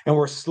took. And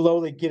we're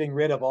slowly getting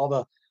rid of all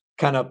the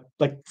kind of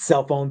like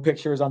cell phone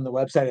pictures on the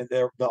website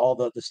and all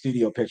the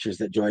studio pictures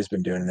that Joy's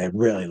been doing, and they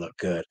really look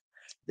good.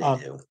 they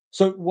do.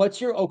 So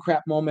what's your oh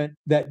crap moment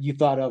that you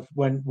thought of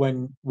when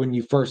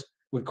you first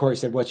when Corey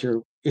said what's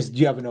your is do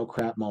you have an oh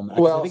crap moment?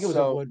 Because I Well, think it was a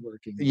so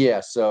woodworking.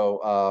 yeah, so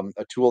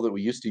a tool that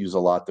we used to use a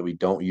lot that we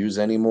don't use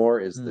anymore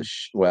is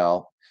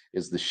Mm.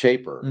 is the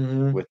shaper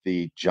Mhm. with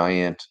the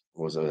giant,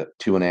 what was it,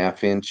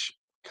 2.5 inch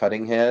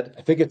cutting head?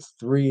 I think it's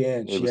 3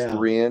 inch. It was Yeah.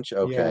 3 inch? Yeah.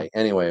 Okay.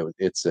 Anyway,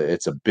 it's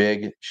a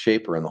big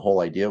shaper, and the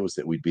whole idea was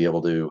that we'd be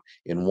able to,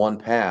 in one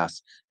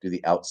pass, do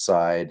the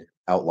outside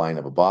outline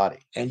of a body.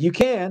 And you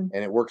can.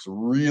 And it works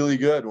really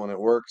good when it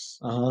works,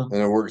 Uh-huh.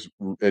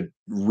 and it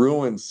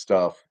ruins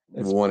stuff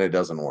It's when it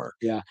doesn't work.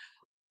 yeah.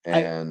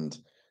 I And,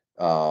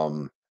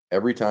 um,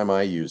 every time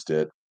I used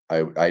it,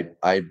 I I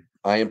I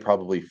I am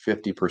probably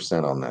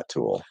 50% on that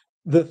tool,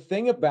 the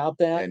thing about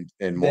that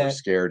and more that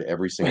scared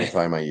every single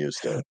time I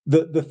used it.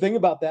 the thing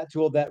about that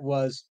tool that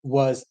was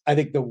I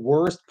think the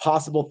worst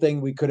possible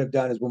thing we could have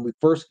done is when we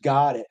first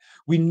got it,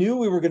 we knew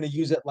we were going to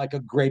use it like a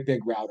great big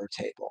router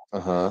table.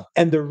 Uh-huh.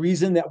 And the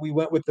reason that we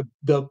went with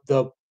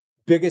the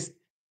biggest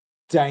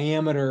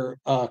diameter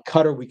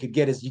cutter we could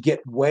get is you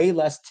get way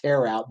less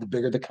tear out the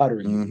bigger the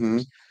cutter you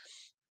use.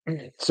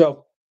 Mhm.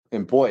 So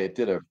And boy, it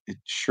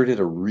sure did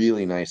a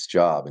really nice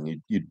job, and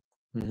you'd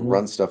mhm.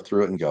 run stuff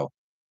through it and go,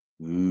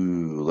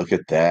 "Ooh, look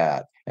at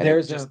that." And it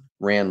There's just a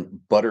ran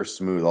butter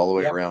smooth all the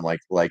way yep, around,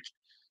 like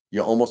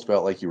you almost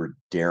felt like you were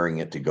daring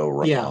it to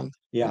go yeah, wrong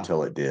yeah.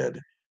 until it did.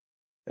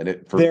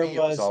 And for There me, it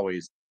was was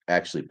always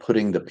actually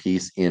putting the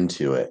piece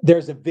into it.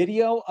 there's a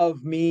video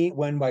of me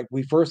when like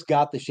we first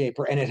got the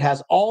shaper and it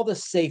has all the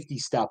safety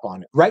stuff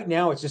on it. Right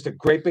now it's just a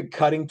great big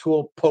cutting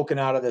tool poking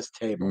out of this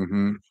table.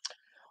 Mhm.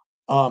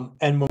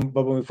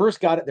 But when we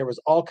first got it, there was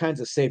all kinds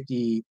of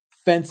safety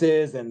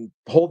fences and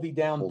hold me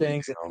down Hold me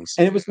things, downs.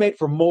 and it was made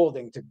for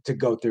molding to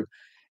go through.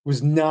 It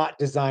was not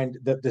designed.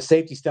 The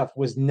safety stuff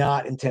was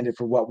not intended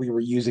for what we were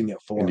using it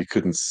And for. you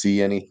couldn't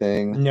see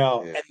anything.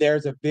 No, Yeah. and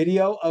there's a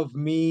video of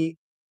me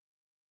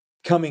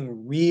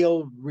coming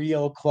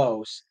real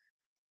close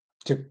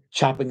to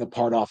chopping a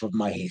part off of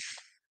my hand.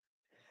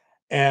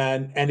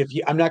 And if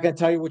you, I'm not going to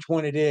tell you which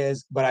one it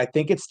is, but I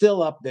think it's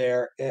still up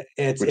there.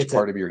 Which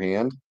part of your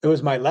hand? It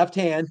was my left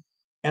hand,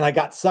 and I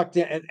got sucked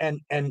in,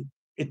 and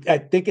I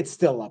think it's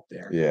still up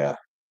there. Yeah.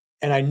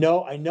 And I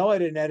know I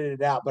didn't edit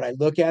it out, but I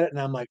look at it and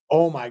I'm like,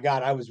 oh my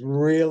god, I was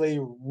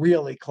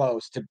really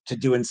close to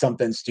doing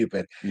something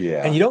stupid. And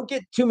Yeah. you don't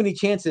get too many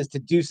chances to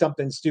do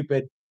something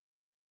stupid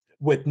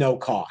with no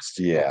cost.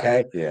 Yeah.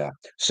 Okay, Yeah.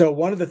 so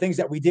one of the things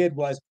that we did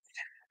was,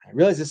 I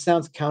realize this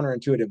sounds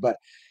counterintuitive, but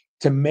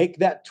to make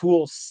that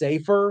tool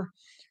safer,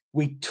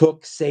 we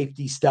took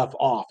safety stuff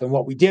off. And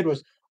what we did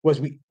was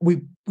we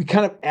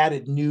kind of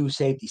added new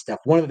safety stuff.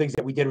 One of the things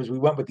that we did was we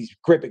went with these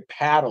great big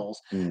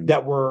paddles Mm.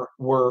 that were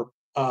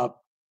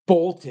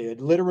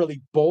bolted,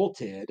 literally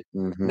bolted,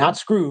 Mhm. not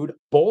screwed,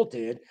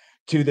 bolted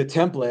to the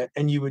template.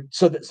 And you would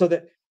so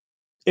that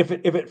if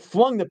it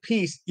flung the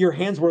piece, your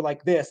hands were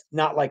like this,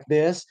 not like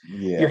this.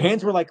 Yeah. Your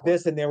hands were like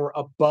this, and they were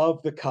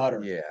above the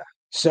cutter. Yeah.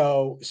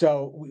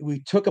 So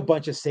we took a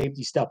bunch of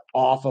safety stuff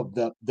off of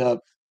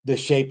the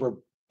shaper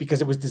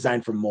because it was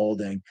designed for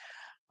molding.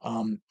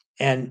 Um,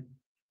 and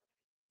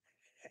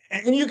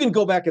and you can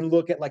go back and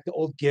look at like the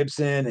old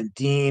Gibson and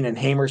Dean and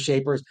Hamer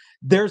shapers.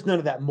 There's none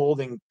of that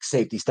molding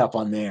safety stuff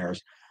on theirs.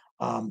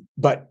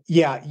 But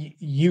yeah,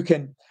 you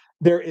can.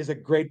 There is a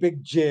great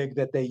big jig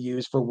that they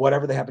use for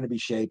whatever they happen to be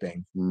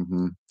shaping.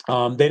 Mhm.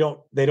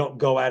 They don't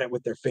go at it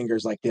with their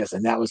fingers like this,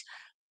 and that was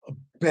a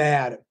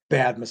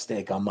bad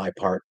mistake on my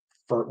part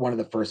for one of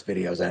the first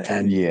videos.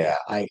 And Yeah. yeah,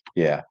 I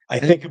Yeah. I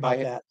And think about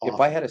that if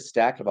I often. had a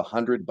stack of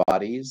 100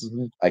 bodies,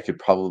 Mhm, I could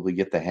probably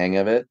get the hang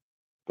of it,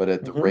 but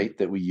at the mhm, rate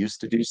that we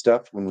used to do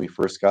stuff when we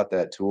first got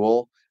that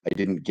tool, I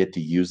didn't get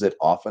to use it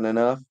often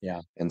enough,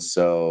 yeah, and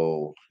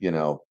so,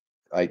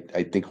 I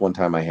think one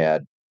time I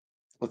had,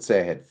 let's say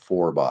I had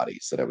 4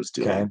 bodies that I was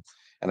okay, doing,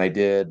 and I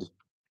did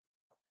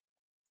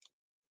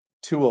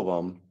 2 of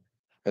them,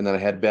 and then I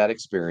had bad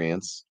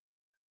experience,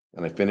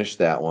 and I finished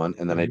that one,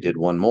 and then I mhm, did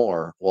 1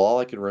 more. Well, all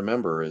I can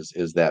remember is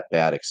that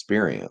bad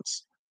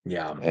experience.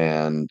 yeah,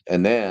 And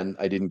then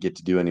I didn't get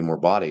to do any more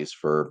bodies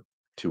for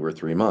 2 or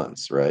 3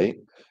 months, right?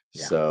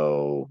 yeah,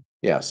 So,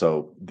 yeah,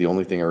 so the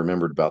only thing I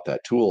remembered about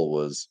that tool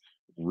was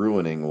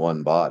ruining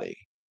 1 body,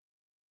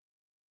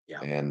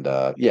 yeah. and,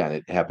 yeah, and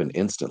it happened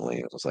instantly.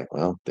 It was like,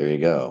 "Well, there you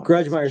go.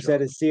 That's a Grudgemeyer said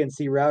joke." his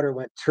CNC router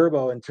went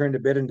turbo and turned a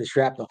bit into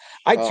shrapnel.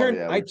 Oh,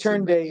 yeah, I we've seen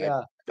turned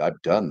that. a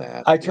I've done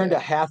that, I turned a yeah.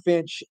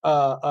 half-inch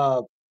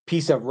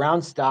piece of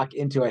round stock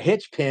into a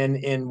hitch pin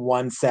in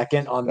 1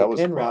 second on the That was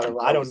pin router. fun.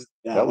 I don't.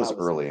 Yeah, That was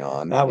early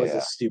on, that was a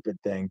yeah. stupid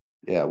thing.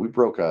 Yeah, we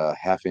broke a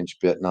half-inch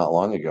bit not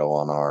long ago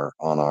on our,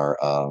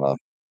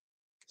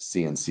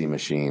 CNC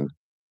machine.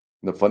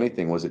 The funny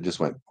thing was it just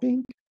went,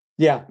 "Bing."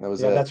 Yeah, That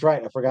was yeah, it. that's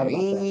right. I forgot about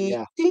that. "Ding,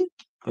 Yeah, ding."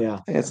 yeah.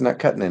 It's not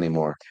cutting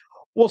anymore.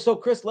 Well, so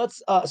Chris,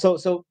 let's those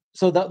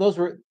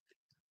were,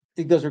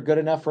 think those are good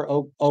enough for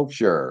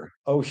Sure.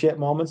 oh shit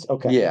moments.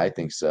 Okay, Yeah, I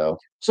think so.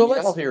 so Yeah,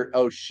 I'll let's. hear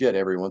 "oh shit"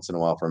 every once in a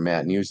while from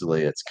Matt, and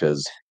usually it's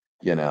because,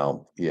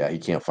 yeah, he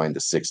can't find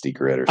the 60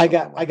 grit or something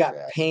I like got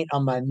that. paint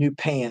on my new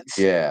pants.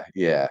 Yeah,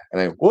 yeah.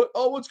 And "What?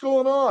 Oh, what's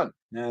going on?"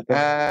 Nothing.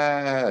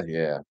 "Ah,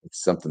 yeah,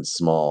 it's something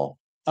small."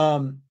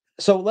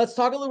 So let's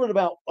talk a little bit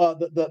about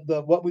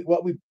the what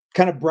we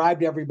kind of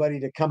bribed everybody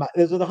to come out.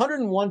 There's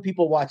 101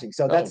 people watching,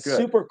 so Oh, that's good.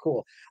 super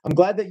cool. I'm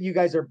glad that you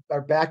guys are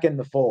back in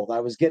the fold. I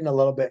was getting a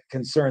little bit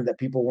concerned that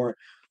people weren't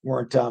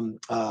weren't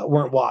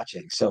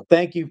watching. So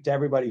thank you to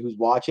everybody who's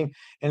watching.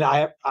 And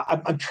I'm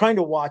trying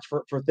to watch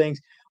for things.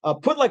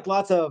 Put like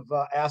lots of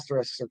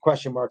asterisks or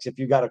question marks if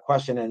you got a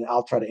question, and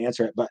I'll try to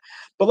answer it. But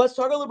let's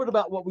talk a little bit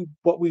about what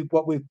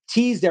we've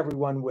teased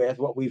everyone with,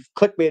 what we've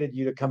clickbaited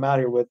you to come out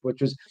here with,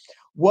 which was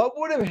what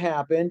would have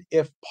happened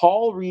if the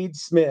Paul Reed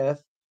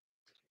Smith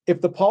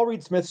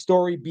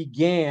story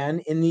began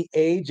in the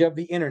age of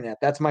the internet.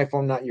 That's my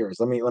phone, not yours.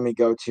 Let me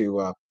go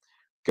to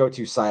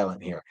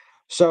silent here.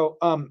 So,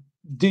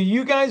 do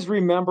you guys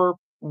remember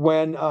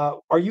when?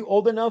 Are you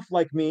old enough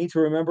like me to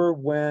remember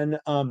when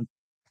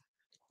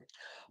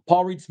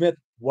Paul Reed Smith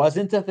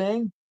wasn't a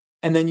thing,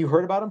 and then you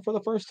heard about him for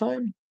the first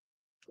time?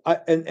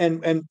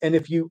 And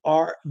if you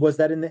are, was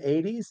that in the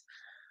 '80s?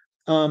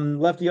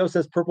 Lefty O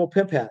says purple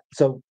pimp hat.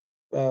 So,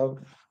 uh,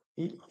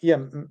 yeah,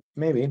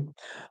 maybe.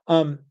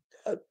 Um,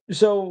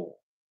 so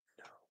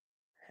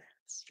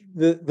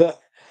the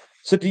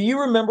so do you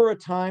remember a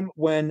time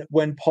when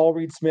Paul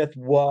Reed Smith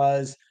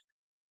was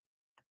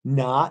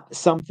not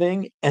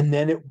something and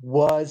then it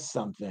was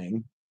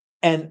something,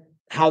 and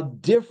how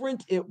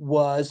different it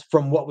was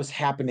from what was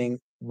happening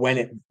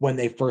when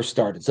they first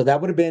started? So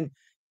that would have been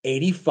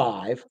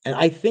 85, and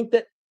I think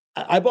that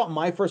I bought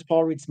my first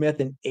Paul Reed Smith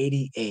in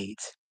 88.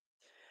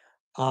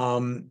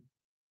 um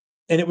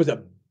and it was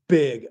a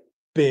big,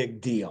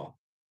 big deal.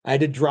 I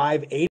had to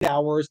drive 8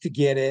 hours to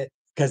get it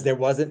because there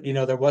wasn't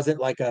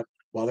like there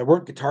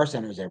weren't Guitar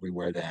Centers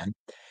everywhere then,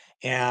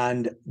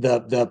 and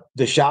the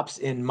shops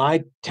in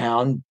my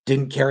town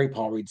didn't carry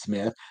Paul Reed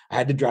Smith. I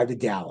had to drive to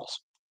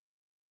Dallas,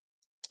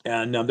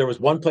 and there was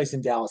one place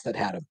in Dallas that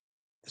had him,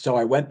 so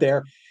I went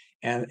there,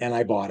 and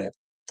I bought it.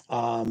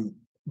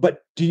 But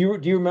do you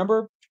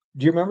remember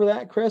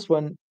that, Chris?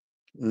 When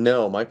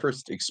No, my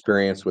first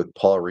experience with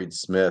Paul Reed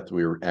Smith,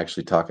 we were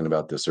actually talking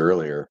about this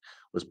earlier,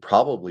 was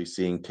probably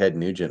seeing Ted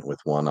Nugent with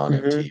one on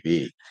Mhm.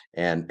 MTV.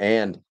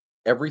 And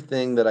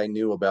everything that I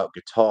knew about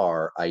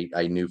guitar,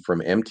 I knew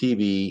from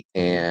MTV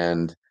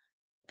and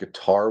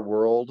Guitar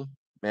World Yep,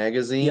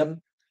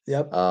 magazine.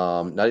 yep.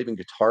 Not even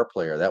Guitar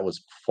Player. That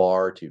was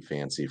far too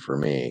fancy for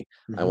me.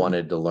 I Mhm.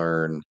 wanted to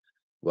learn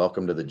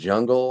Welcome to the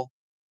Jungle,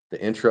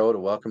 the intro to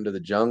Welcome to the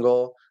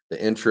Jungle,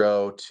 the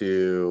intro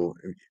to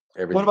What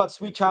everything. about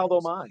Sweet Child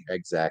O' Mine?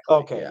 Exactly.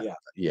 Okay, Yeah. yeah.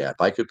 Yeah.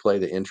 If I could play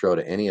the intro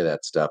to any of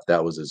that stuff,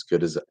 that was as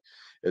good as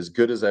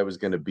I was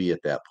going to be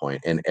at that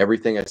point. And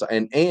everything I saw,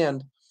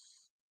 and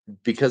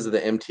because of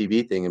the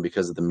MTV thing and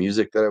because of the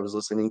music that I was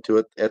listening to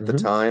it at the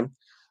Mhm. time,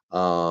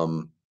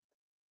 um,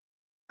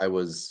 I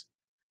was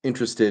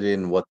interested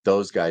in what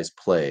those guys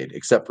played,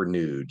 except for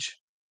Nuge.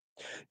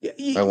 Y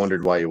I y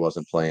wondered why he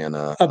wasn't playing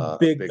A a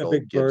big big a old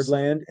big Gibson,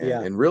 Birdland, and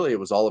yeah. really it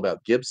was all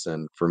about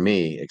Gibson for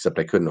me, except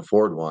I couldn't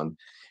afford one,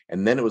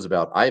 and then it was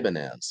about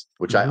Ibanez,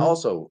 which I Mhm.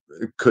 also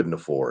couldn't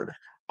afford.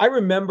 I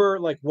remember,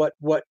 like, what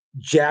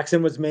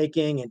Jackson was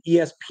making, and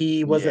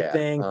ESP was a Yeah,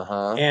 thing,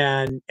 uh-huh.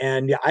 and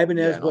yeah, Yeah,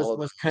 Ibanez and all was of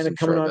was those kinda and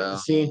coming onto the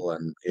scene. Travell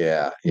and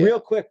yeah, yeah. Real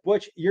quick,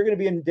 Butch, you're gonna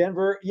be in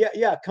Denver. Yeah,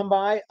 yeah, come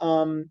by.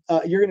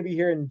 You're gonna be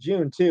here in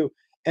June too.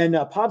 And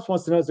Pops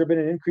wants to know, has there been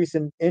an increase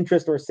in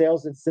interest or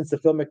sales since the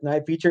Phil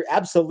McKnight feature?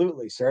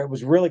 Absolutely, sir. It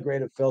was really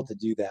great of Phil to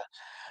do that.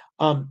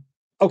 Um,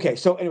 okay,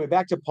 so anyway,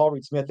 back to Paul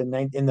Reed Smith in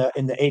the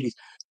 '80s.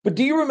 But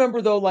do you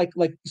remember though,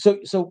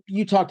 so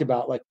you talked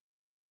about like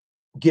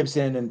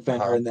Gibson and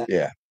Fender Uh-huh, and that.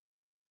 yeah,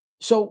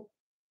 So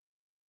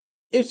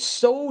it's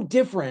so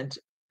different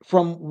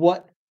from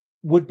what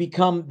would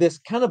become this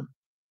kind of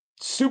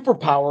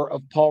superpower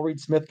of Paul Reed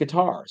Smith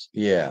guitars.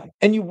 yeah,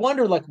 And you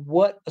wonder, like,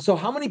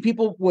 how many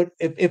people would,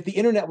 if the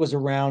internet was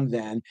around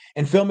then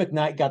and Phil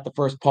McKnight got the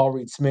first Paul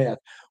Reed Smith,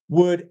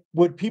 would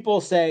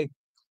people say,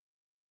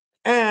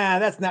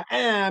 that's not,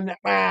 I'm not,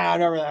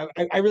 no, really,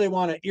 I really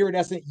want an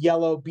iridescent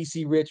yellow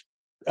BC Rich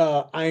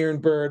Iron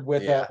Bird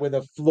yeah, with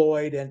a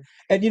Floyd, and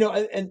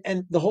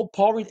the whole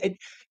Paul Reed.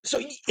 So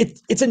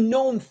it's a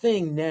known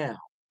thing now.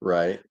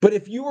 right, But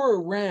if you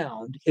were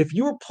around, if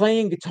you were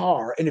playing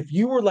guitar, and if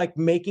you were like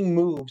making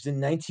moves in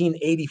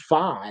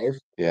 1985,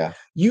 yeah,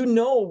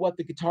 what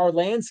the guitar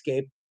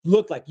landscape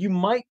looked like. You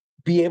might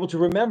be able to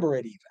remember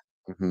it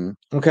even. mhm,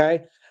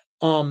 Okay.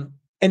 Um,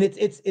 and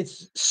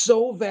it's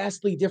so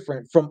vastly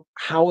different from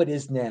how it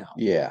is now.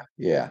 yeah,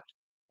 yeah.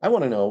 I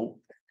wanna know,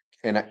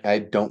 and I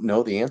don't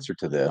know the answer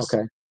to this,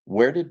 Okay.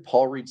 where did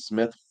Paul Reed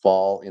Smith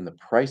fall in the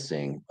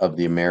pricing of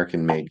the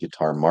American-made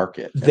guitar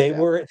market at They that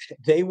were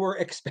they were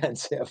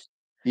expensive.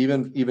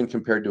 even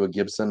compared to a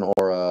Gibson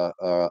or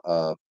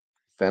a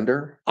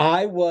Fender?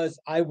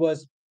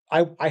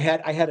 I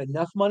had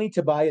enough money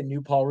to buy a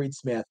new Paul Reed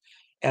Smith.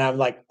 And I'm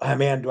like, oh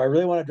man, do I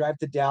really want to drive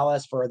to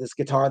Dallas for this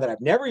guitar that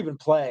I've never even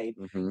played?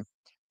 Mhm,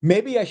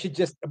 Maybe I should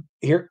just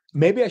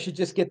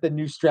get the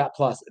new Strat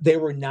Plus. They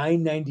were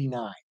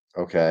 9.99,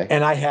 okay,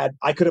 and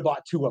I could have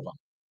bought two of them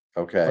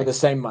for okay. the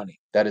same money.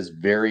 That is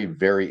very,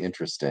 very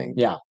interesting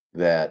Yeah.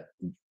 that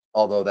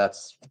although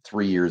that's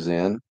 3 years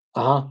in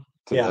Uh-huh.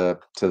 to Yeah.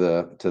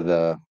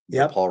 the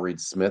Yep. Paul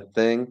Reed Smith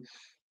thing,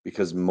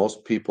 because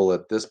most people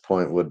at this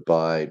point would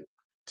buy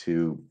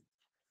 2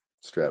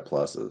 Strat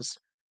Pluses.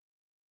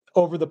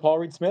 over the Paul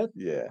Reed Smith.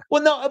 Yeah.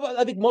 Well, no,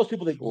 I think most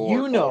people that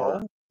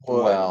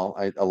Well,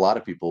 a lot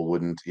of people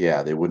wouldn't.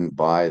 Yeah, they wouldn't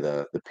buy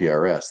the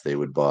PRS. They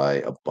would buy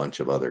a bunch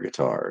of other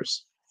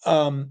guitars.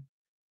 um,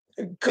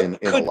 In a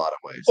could lot of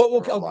ways well, for a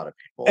okay, lot of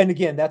people. and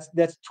again, that's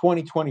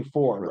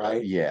 2024,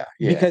 right? Yeah,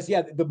 yeah. Because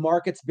the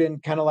market's been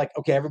kind of like,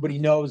 okay, everybody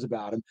knows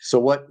about him. So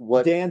what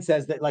Dan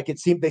says that like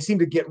they seem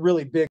to get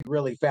really big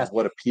really fast.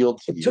 what appealed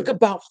to It took you?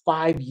 about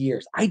 5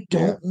 years. I Yeah,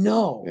 don't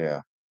know.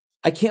 yeah.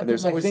 I can't And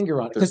put my finger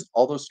on it because there's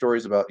all those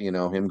stories about,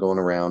 him going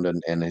around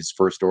and his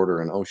first order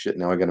and, "Oh, shit,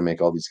 now I gotta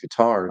make all these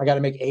guitars." I got to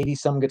make 80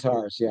 some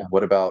guitars. Yeah,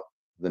 What about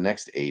the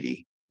next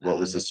 80? What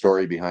was the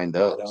story behind I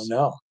don't those?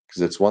 know.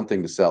 Because it's one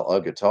thing to sell a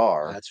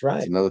guitar, That's it's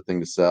right. another thing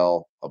to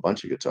sell a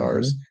bunch of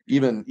guitars,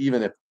 Mhm.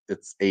 even if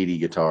it's 80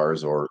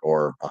 guitars or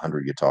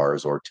 100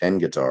 guitars or 10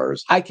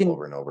 guitars I can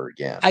over and over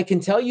again. I can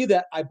tell you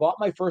that I bought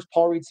my first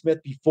Paul Reed Smith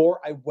before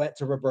I went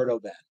to Roberto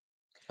Venn.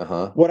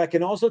 Uh-huh. What I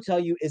can also tell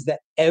you is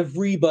that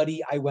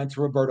everybody I went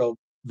to Roberto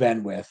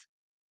Venn with,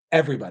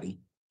 everybody,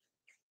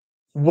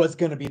 was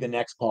going to be the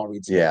next Paul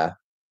Reed Smith. Yeah.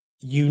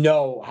 You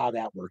know how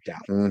that worked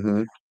out.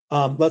 Mhm.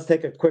 Let's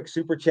take a quick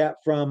super chat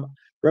from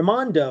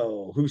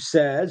Ramondo, who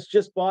says,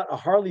 "Just bought a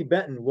Harley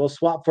Benton. We'll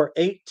swap for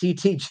 8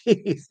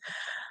 TTGs."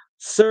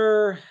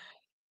 Sir,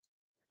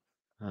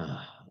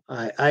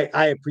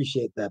 I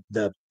appreciate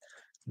the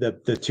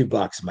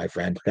 $2, my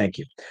friend. Thank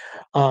you.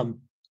 Um,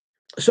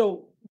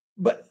 so,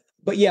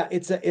 but yeah,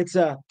 it's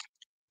a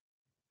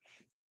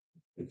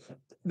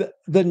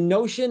the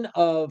notion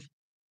of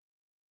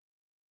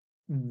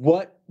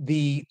what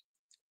the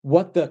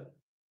what the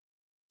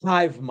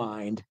hive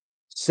mind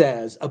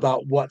says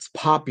about what's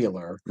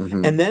popular,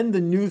 Mhm. and then the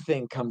new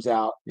thing comes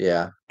out,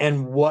 Yeah.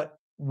 and what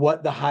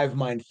the hive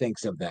mind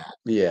thinks of that.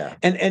 Yeah.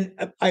 And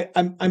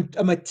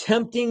I'm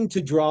attempting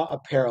to draw a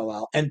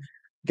parallel. And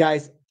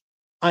guys,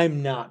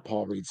 I'm not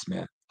Paul Reed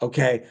Smith.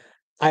 Okay,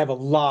 I have a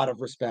lot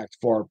of respect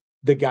for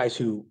the guys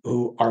who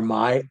are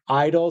my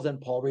idols,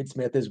 and Paul Reed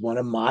Smith is one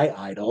of my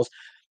idols.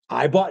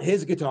 I bought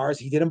his guitars;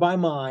 he didn't buy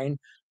mine.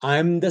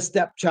 I'm the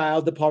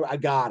stepchild to Paul. I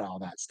got all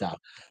that stuff,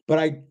 but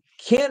I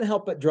can't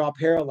help but draw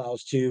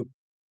parallels to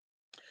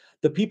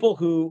the people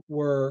who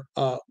were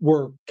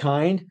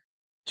kind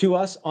to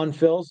us on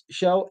Phil's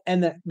show,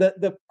 and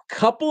the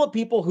couple of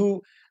people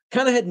who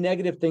kind of had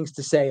negative things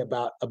to say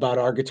about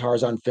our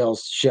guitars on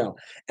Phil's show.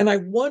 And I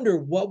wonder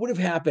what would have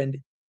happened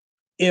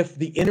if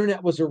the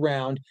internet was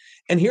around,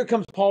 and here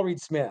comes Paul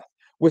Reed Smith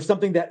with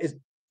something that is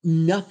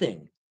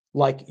nothing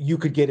like you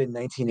could get in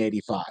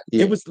 1985.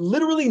 Yeah. It was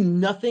literally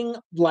nothing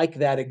like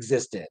that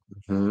existed.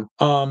 Mhm.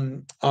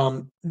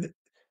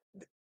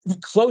 The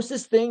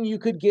closest thing you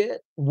could get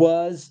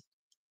was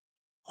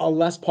a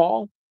Les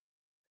Paul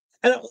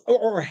and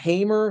or a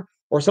Hamer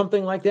or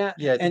something like that.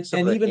 Yeah, I think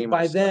some of And the even Hamer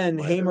by stuff then,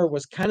 might have. Hamer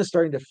was kind of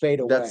starting to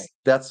fade away.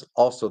 That's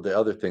also the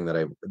other thing that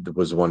I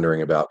was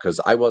wondering about because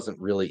I wasn't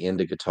really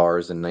into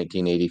guitars in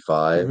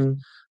 1985.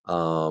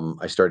 Mhm.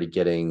 I started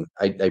getting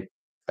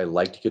I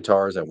liked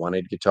guitars. I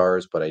wanted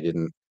guitars, but I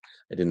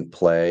didn't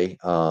play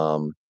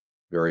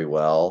very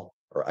well.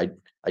 Or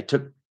I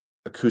took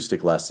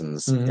acoustic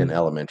lessons in Mhm.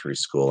 elementary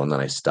school and then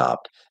I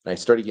stopped. And I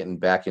started getting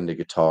back into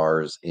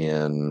guitars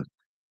in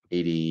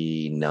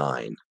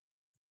 89.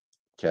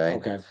 Okay.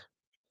 Okay.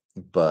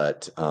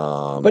 But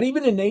But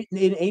even in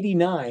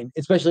 89,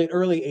 especially in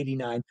early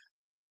 89,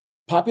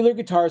 popular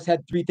guitars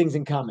had three things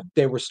in common.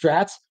 They were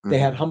Strats, they mhm.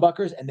 had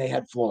humbuckers, and they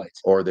had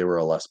Floyds. Or they were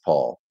a Les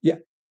Paul. Yeah.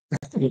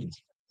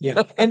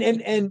 Yeah. And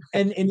in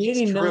It's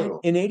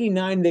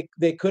 89, true.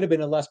 they could have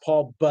been a Les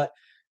Paul, but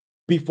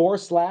before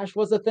Slash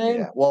was a thing.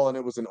 Yeah, well, and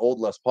it was an old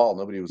Les Paul.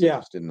 Nobody was Yeah.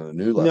 interested in the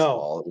new Les No.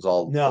 Paul. It was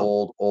all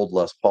No. old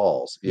Les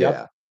Pauls. Yep.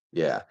 Yeah,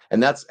 yeah,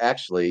 and that's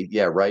actually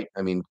yeah, right.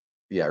 I mean,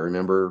 yeah, I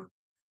remember.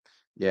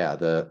 Yeah,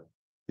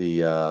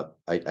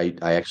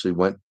 I actually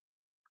went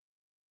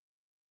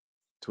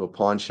to a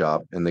pawn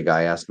shop and the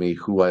guy asked me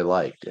who I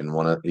liked and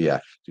one of yeah,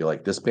 do you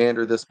like this band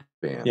or this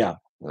band? Yeah.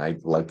 And I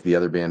liked the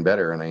other band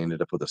better, and I ended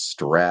up with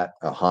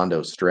a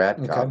Hondo Strat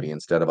Okay. copy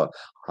instead of a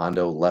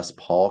Hondo Les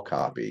Paul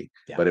copy.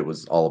 Yeah. But it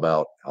was all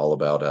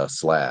about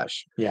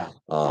Slash. Yeah.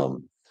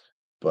 Um,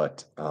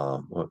 but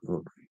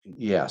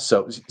yeah.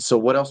 So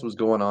what else was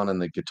going on in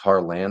the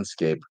guitar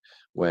landscape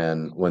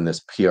when this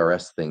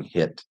PRS thing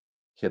hit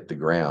the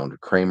ground?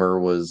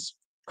 Kramer was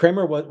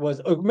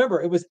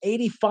remember, it was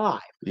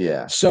 85.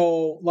 Yeah.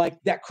 So like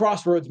that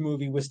Crossroads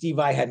movie with Steve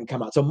Vai hadn't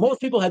come out. So most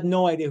people had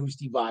no idea who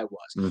Steve Vai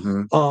was.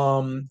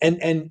 Hmm.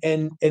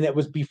 And it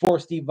was before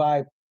Steve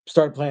Vai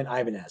started playing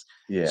Ibanez.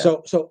 Yeah.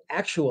 So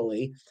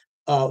actually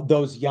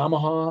those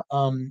Yamaha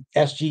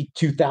SG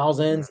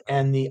 2000s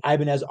and the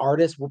Ibanez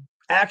Artists were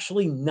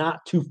actually not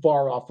too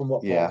far off from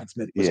what Paul Yeah. Reed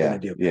Smith was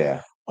going to Yeah. do.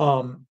 Yeah.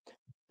 Um,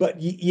 but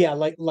yeah,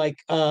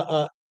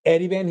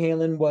 Eddie Van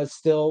Halen was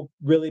still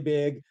really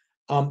big.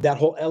 That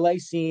whole LA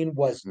scene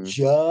was Mhm.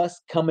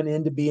 just coming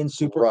into being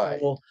super Right.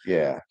 cool.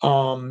 Yeah.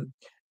 Um,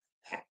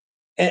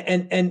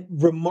 and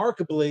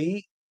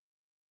remarkably,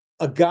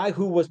 a guy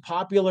who was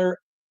popular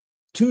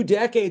 2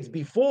 decades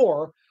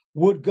before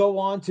would go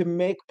on to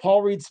make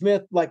Paul Reed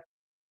Smith like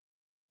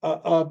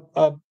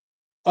a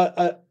I'm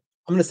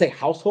going to say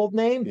household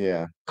name,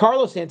 Yeah.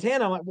 Carlos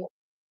Santana. I'm like, well,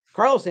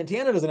 Carlos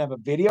Santana doesn't have a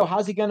video.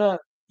 How's he gonna,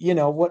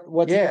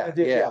 what's he gonna Yeah,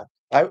 do? yeah.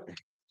 Yeah.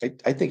 I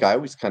I think I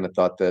always kind of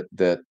thought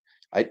that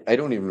I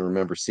don't even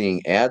remember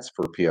seeing ads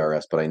for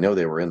PRS, but I know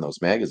they were in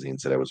those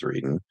magazines that I was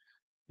reading,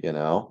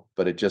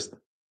 but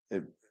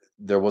it,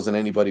 there wasn't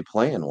anybody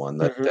playing one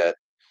Mhm.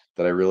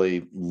 that I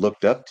really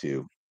looked up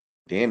to.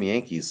 Damn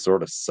Yankees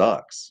sort of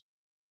sucks.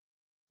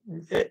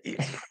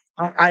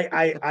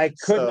 I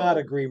could not So,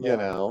 agree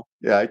more.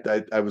 yeah,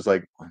 I was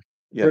like, For-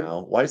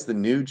 why is the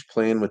Nuge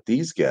playing with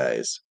these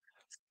guys?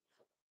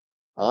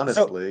 So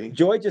Honestly.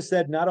 Joy just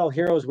said not all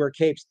heroes wear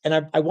capes,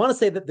 and I want to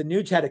say that the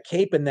Nuge had a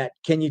cape in that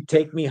 "Can You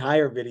Take Me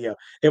Higher" video.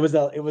 It was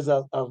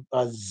a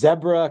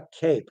zebra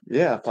cape.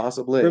 Yeah,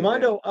 possibly. Yeah.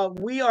 Ramondo,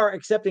 we are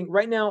accepting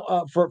right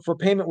now for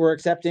payment. We're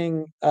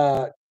accepting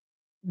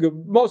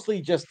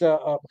mostly just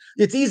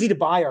it's easy to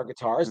buy our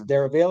guitars. Mhm.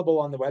 They're available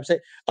on the website.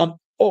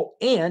 Oh,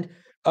 and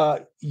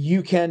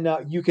you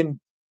can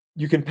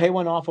pay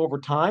one off over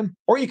time,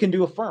 or you can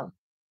do a firm.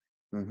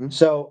 Mhm.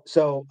 So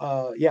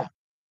yeah,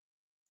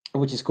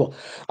 which is cool.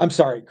 I'm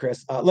sorry,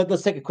 Chris.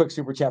 Let's take a quick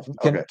super chat.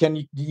 Okay. Can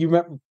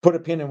you put a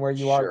pin in where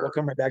you are? We'll Sure.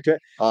 come right back to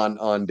it.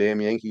 On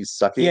damn Yankees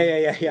Yeah, sucking? yeah, yeah,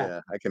 yeah.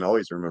 Yeah, I can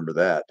always remember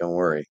that, don't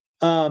worry.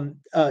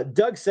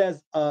 Doug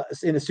says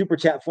in a super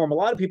chat form, a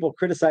lot of people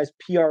criticize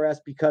PRS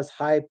because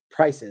high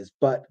prices,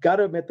 but got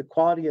to admit the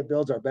quality of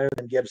builds are better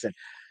than Gibson.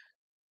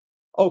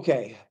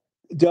 Okay,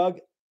 Doug,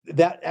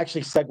 that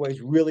actually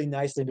segues really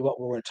nicely into what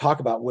we're going to talk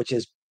about, which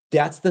is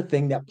that's the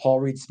thing that Paul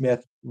Reed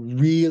Smith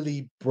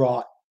really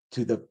brought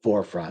to the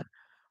forefront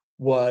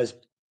was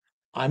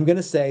I'm going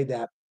to say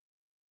that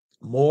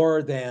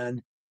more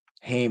than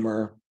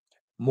Hamer,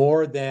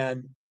 more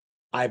than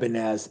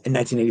Ibanez in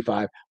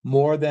 1985,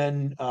 more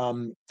than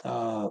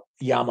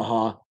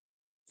Yamaha,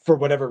 for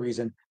whatever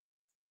reason,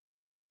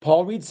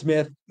 Paul Reed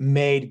Smith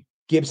made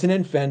Gibson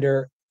and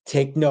Fender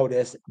take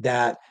notice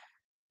that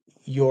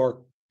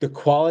your the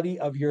quality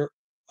of your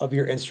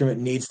instrument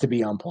needs to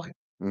be on point.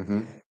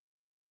 Mhm.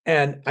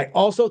 And I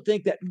also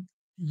think that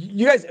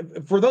you guys,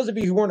 for those of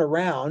you who weren't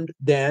around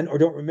then or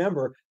don't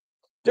remember,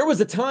 there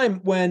was a time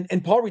when,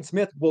 and Paul Reed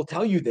Smith will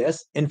tell you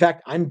this. In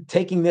fact, I'm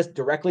taking this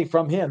directly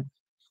from him.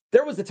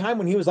 There was a time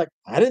when he was like,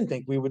 I didn't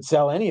think we would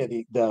sell any of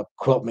the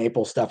quilt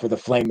maple stuff or the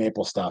flame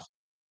maple stuff.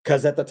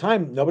 Because at the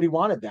time, nobody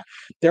wanted that.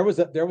 There was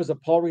a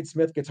Paul Reed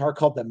Smith guitar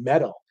called the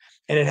Meadow,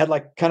 and it had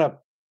like kind of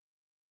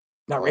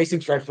not Oh,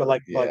 racing stripes, but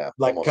remember. Yeah,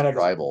 like almost kind of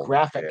this tribal.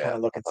 graphic Yeah, kind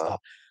of looking uh-huh. stuff.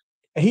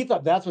 And he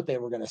thought that's what they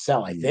were going to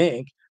sell, I Mm.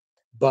 think.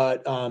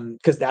 But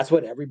because that's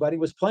what everybody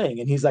was playing,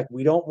 and he's like,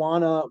 we don't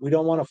want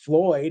a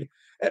Floyd.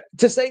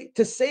 To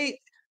say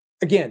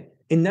again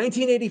in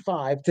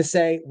 1985 to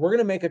say we're going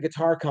to make a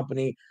guitar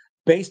company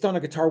based on a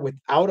guitar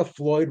without a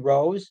Floyd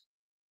Rose.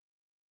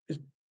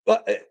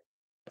 But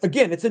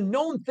again, it's a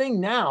known thing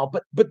now,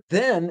 but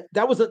then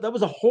that was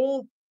a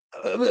whole.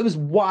 It was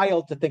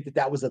wild to think that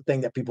that was a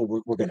thing that people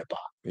were going to buy.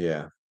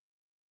 Yeah.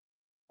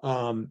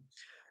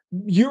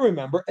 You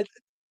remember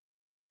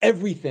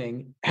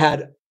everything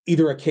had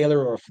either a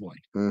Kaler or a Floyd.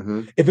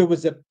 Mhm. If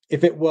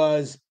it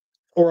was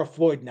or a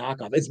Floyd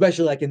knockoff,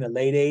 especially like in the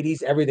late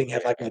 '80s, everything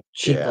had like a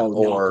Yeah, cheapo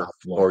knockoff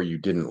Floyd. or you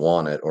didn't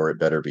want it, or it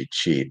better be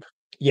cheap.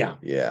 Yeah,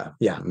 Yeah.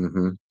 yeah.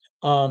 Mhm.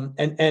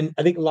 And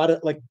I think a lot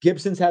of like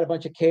Gibsons had a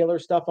bunch of Kaler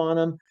stuff on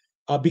them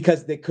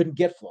because they couldn't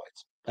get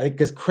Floyds. I think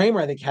because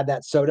Kramer, I think, had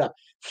that sewed up.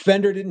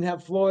 Fender didn't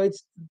have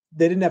Floyds.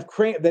 They didn't have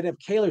Kramer. They didn't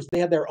have Kalers. They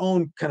had their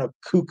own kind of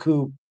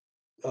cuckoo.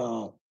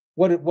 Uh,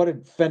 what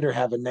did Fender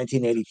have in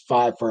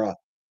 1985 for a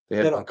They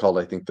had that one called,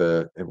 I think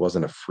it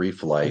wasn't a Free a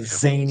Flight, it was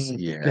zany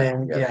yeah,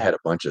 thing? yeah, they Yeah, had a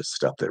bunch of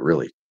stuff that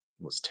really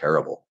was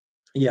terrible.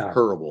 yeah,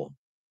 Terrible.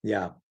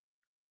 yeah.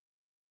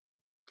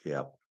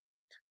 Yeah.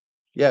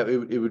 Yeah,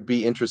 it would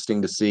be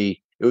interesting to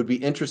see. It would be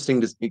interesting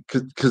to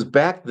because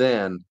back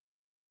then,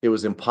 it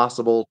was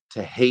impossible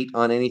to hate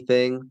on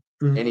anything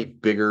any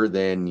Mhm. bigger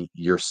than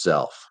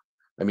yourself.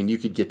 I mean, you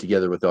could get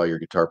together with all your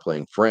guitar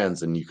playing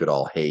friends and you could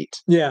all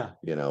hate, Yeah.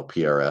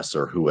 PRS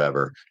or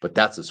whoever, but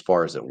that's as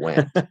far as it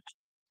went,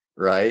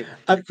 right?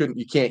 I You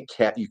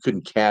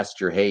couldn't cast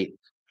your hate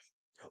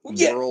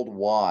yeah,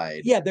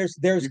 worldwide. yeah, there's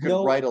You could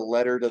no write a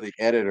letter to the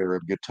editor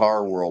of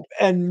Guitar World.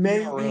 and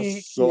maybe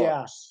PRS yeah.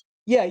 sucks.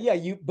 Yeah,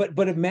 yeah, but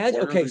Why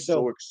imagine are okay, they so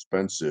so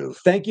expensive?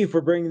 thank you for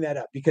bringing that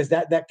up because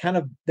that kind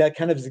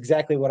of is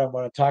exactly what I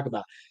wanna talk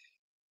about.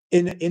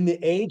 In the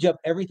age of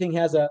everything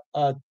has a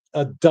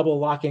double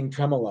locking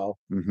tremolo,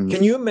 Mhm.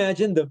 can you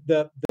imagine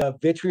the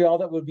vitriol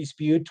that would be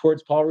spewed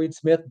towards Paul Reed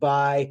Smith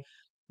by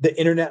the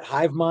internet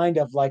hive mind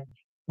of like,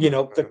 the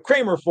Mhm.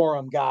 Kramer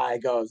forum guy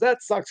goes,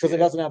 "That sucks because it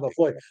Yeah. doesn't have a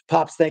Floyd."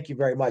 Pops, thank you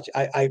very much.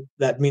 I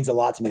that means a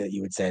lot to me that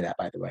you would say that,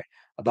 by the way,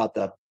 about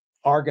the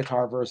our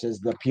guitar versus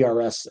the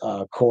PRS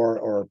core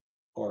or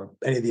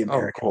any of the Oh,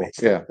 American cool. made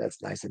stuff. Yeah. That's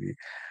nice of you.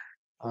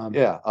 Um,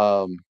 Yeah,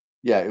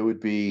 yeah, it would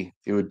be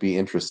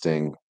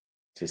interesting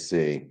to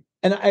see.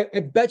 And I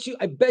bet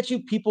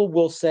you people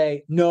will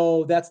say,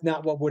 no, that's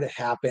not what would have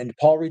happened.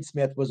 Paul Reed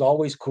Smith was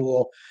always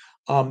cool.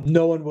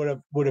 No one would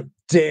have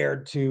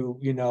dared to,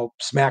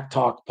 smack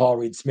talk Paul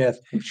Reed Smith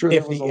I'm sure there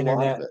if was the a lot of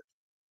internet. it.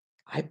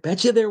 I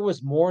bet you there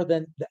was more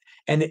than that.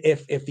 And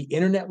if the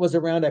internet was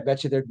around, I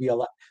bet you there'd be a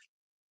lot.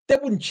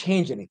 That wouldn't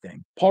change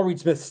anything. Paul Reed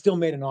Smith still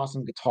made an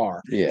awesome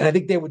guitar, and I Yeah,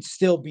 think they would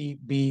still be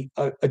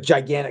a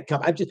gigantic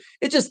company.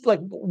 It's just like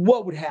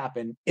what would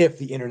happen if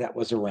the internet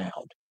was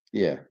around?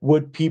 yeah.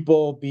 Would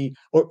people be,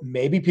 or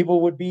maybe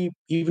people would be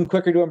even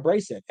quicker to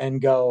embrace it and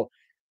go,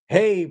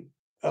 "Hey,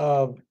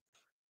 uh,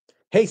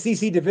 hey,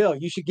 CC DeVille,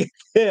 you should get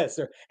this,"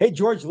 or "Hey,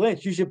 George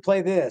Lynch, you should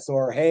play this,"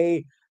 or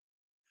 "Hey,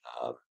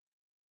 uh,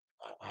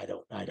 I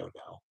don't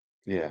know.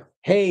 Yeah.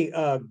 Hey,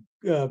 uh,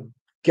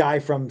 guy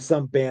from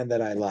some band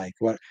that I like.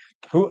 What?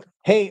 Who?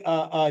 Hey,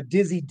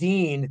 Dizzy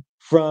Dean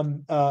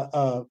from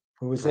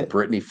who is From it?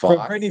 Brittany From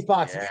Fox. Britney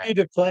Fox. You Yeah. need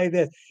to play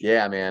this.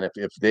 Yeah, man.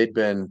 If they'd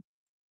been,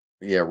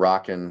 yeah,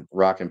 rocking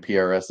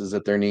PRSs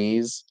at their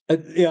knees. Yeah,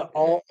 Yeah.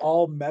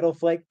 all Metal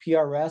Flake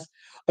PRS.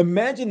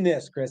 Imagine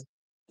this, Chris.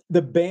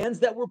 The bands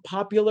that were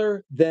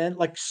popular then,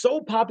 like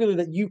so popular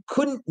that you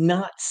couldn't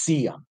not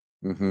see them.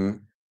 Hmm.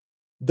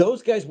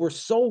 Those guys were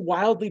so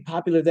wildly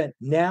popular then.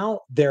 Now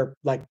they're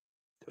like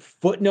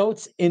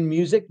footnotes in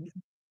music.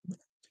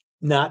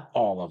 Not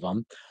all of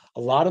them.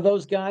 A lot of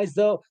those guys,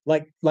 though,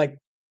 like,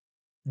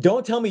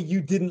 don't tell me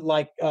you didn't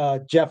like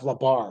Jeff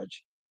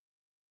LaBarge.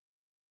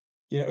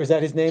 Is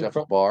that his name Jeff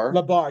from LaBar.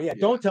 LaBar? Yeah,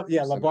 Yeah. don't tell. From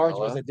Yeah, LaBarge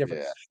was Cinderella. a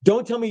different. Yeah.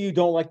 Don't tell me you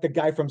don't like the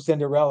guy from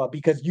Cinderella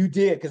because you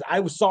did. Because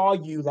I saw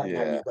you like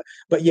not you, Yeah.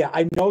 but yeah,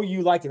 I know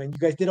you liked him, and you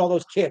guys did all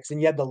those kicks, and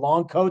you had the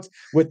long coats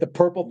with the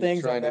purple You're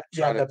things and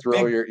trying to the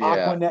throw big your,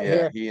 yeah, Aquanet yeah.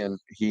 hair. He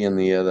and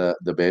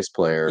the bass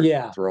player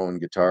Yeah, throwing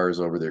guitars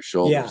over their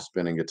shoulders, yeah,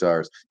 spinning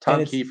guitars. and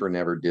Tom it's Kiefer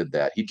never did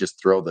that. He'd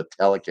just throw the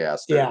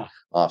Telecaster yeah,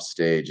 off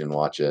stage and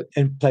watch it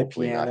and play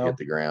hopefully not hit piano.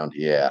 the ground.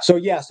 Yeah. So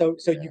yeah, so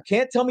Yeah. you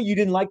can't tell me you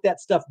didn't like that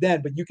stuff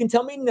then, but you can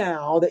tell me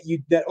now that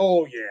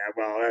oh yeah,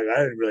 well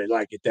I didn't really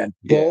like it then.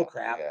 Bull Yeah,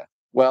 crap. yeah.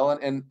 Well,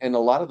 and a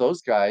lot of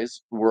those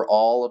guys were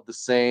all of the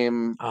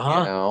same,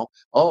 Uh huh.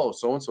 oh,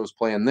 so and so's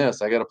playing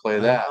this, I got to play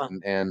that, Uh-huh.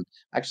 and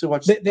I actually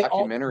watched They a they all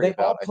documentary they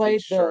about all I think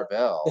played the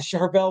Charvel,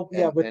 Charvel,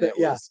 yeah, with and the it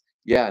yeah. was,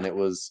 yeah, and it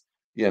was,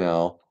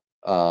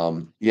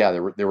 yeah,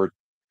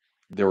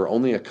 there were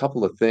only a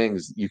couple of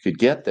things you could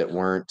get that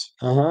weren't,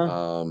 Uh-huh.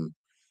 um,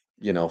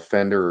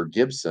 Fender or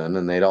Gibson,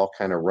 and they'd all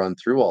kind of run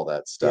through all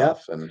that Yep.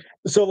 stuff, and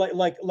So like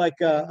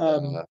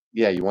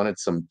yeah, you wanted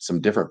some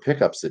different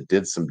pickups that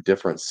did some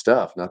different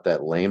stuff, not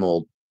that lame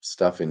old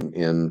stuff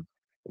in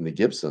the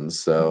Gibsons.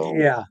 So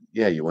yeah.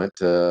 yeah, you went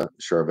to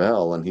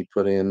Charvel and he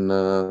put in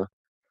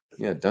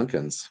yeah,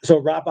 Duncan's.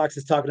 So Rockbox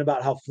is talking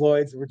about how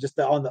Floyd's were just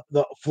on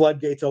the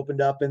floodgates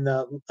opened up in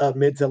the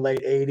mid to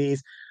late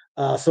 80s.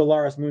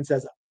 Solaris Moon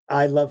says,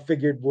 I love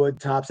figured wood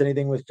tops,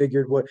 anything with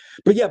figured wood.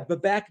 But yeah,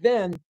 but back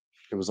then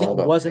It was all that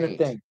about wasn't a paint.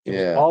 thing. It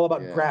was Yeah, all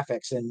about yeah.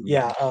 graphics. And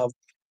yeah, Mhm.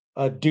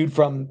 a dude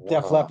from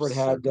Def Leppard One-offs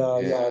had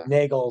and yeah, yeah.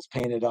 Nagels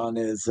painted on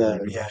his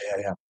Mhm.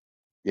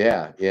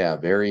 Yeah, yeah,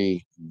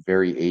 very,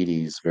 very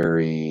 80s,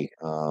 very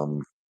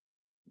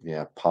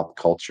yeah, pop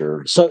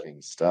culture So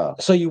looking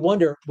stuff. so you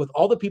wonder with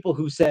all the people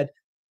who said,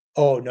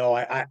 "Oh no,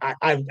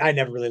 I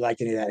never really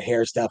liked any of that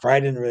hair stuff," or "I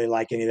didn't really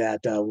like any of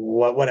that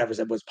whatever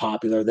that was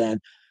popular then."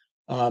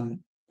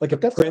 Like But if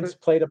that's what Prince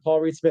it, played a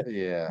Paul Reed Smith,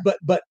 yeah.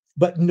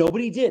 but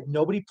nobody did.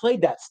 Nobody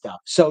played that stuff.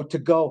 So to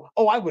go,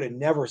 "Oh, I would have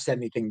never said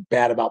anything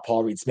bad about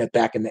Paul Reed Smith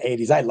back in the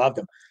 '80s. I loved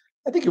him."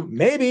 I think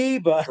maybe,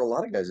 but For a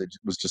lot of guys, it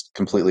was just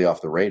completely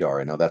off the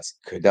radar. I know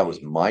could that was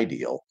be, my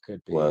deal,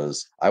 could be.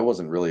 was I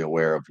wasn't really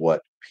aware of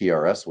what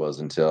PRS was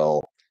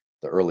until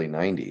the early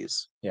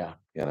 90s, Yeah.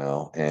 and,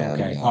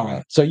 Okay. All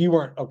right. So you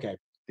weren't okay.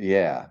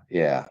 yeah,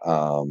 yeah,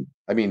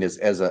 I mean, as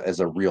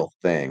a real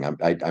thing,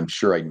 I'm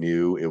sure I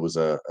knew it was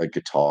a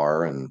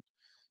guitar and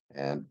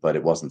but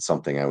it wasn't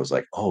something I was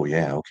like, "Oh,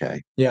 yeah, okay.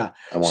 Yeah.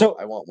 I want So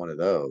I want one of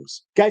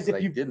those guys,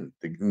 because I didn't.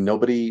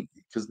 Nobody,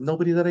 because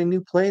nobody that I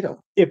knew played them.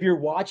 if you're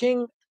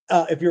watching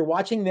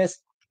this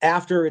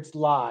after it's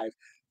live,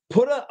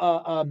 put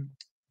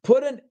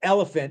put an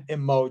elephant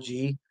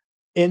emoji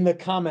in the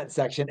comment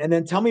section, and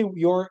then tell me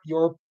your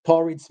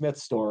Paul Reed Smith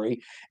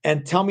story,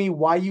 and tell me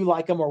why you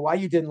like him or why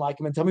you didn't like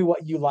him, and tell me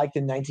what you liked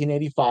in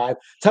 1985.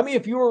 Tell me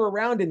if you were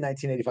around in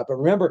 1985. But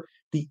remember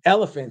the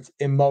elephant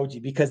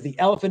emoji, because the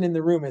elephant in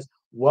the room is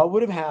what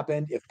would have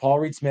happened if Paul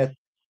Reed Smith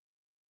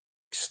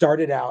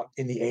started out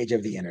in the age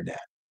of the internet.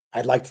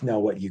 I'd like to know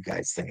what you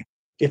guys think.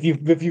 If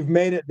you've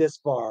made it this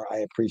far, I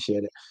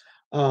appreciate it.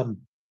 Um,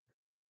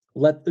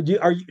 do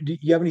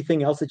you have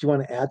anything else that you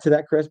want to add to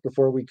that, Chris,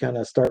 before we kind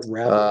of start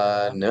wrapping it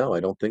up? No, I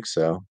don't think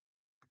so.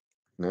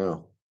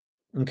 No.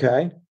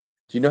 Okay,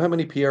 Do you know how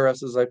many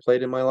PRSs I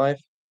played in my life?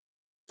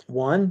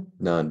 one.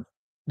 None.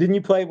 Didn't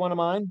you play one of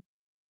mine?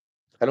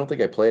 I don't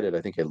think I played it.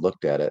 I think I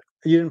looked at it.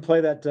 You didn't play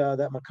that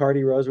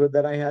McCarty Rosewood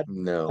that I had. I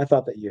No,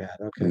 thought that you had.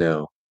 Okay.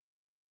 no,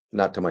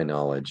 not to my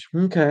knowledge.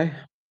 Okay.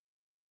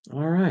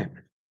 All right.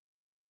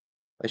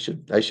 I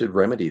should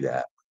remedy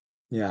that.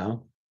 Yeah,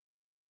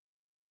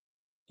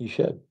 you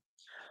should.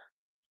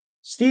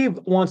 Steve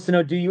wants to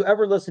know, do you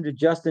ever listen to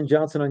Justin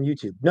Johnson on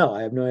YouTube? No,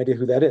 I have no idea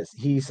who that is.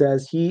 He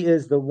says he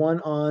is the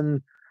one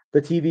on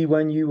the TV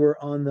when you were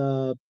on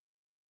the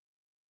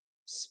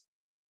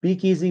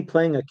speakeasy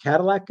playing a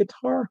Cadillac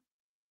guitar?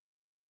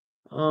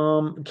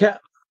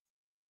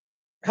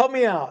 Help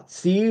me out,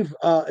 Steve.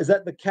 Is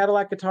that the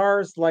Cadillac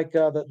guitars? Like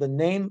the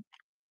name?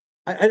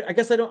 I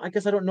guess I don't. I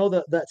guess I don't know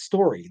that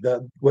story.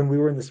 The when we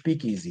were in the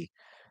speakeasy.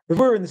 If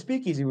we were in the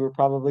speakeasy, we were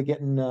probably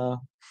getting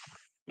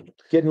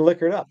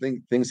liquored up.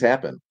 Things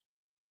happen.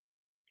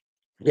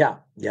 Yeah,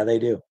 they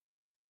do.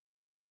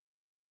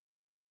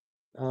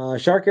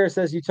 Shark Air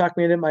says you talked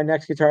me into my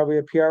next guitar will be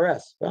a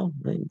PRS. Well,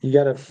 you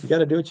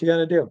gotta do what you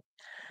gotta do.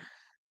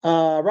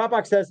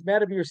 Robbox says,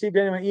 Matt, have you received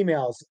any of my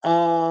emails?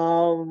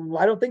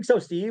 I don't think so,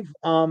 Steve.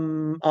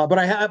 But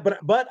I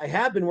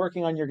have been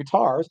working on your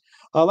guitars.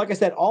 Like I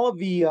said, all of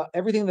the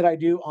everything that I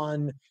do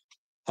on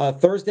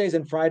Thursdays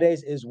and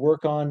Fridays is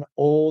work on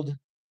old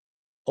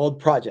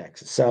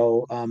projects.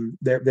 So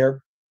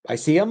they're I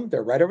see them.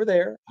 They're right over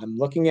there. I'm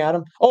looking at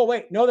them. Oh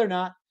wait, no, they're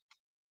not,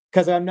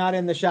 because I'm not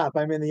in the shop.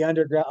 I'm in the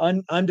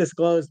underground,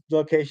 undisclosed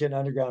location,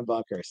 underground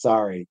bunker.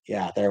 Sorry.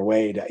 Yeah, they're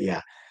way.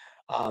 Yeah.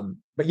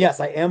 But yes,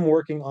 I am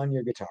working on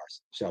your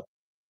guitars. So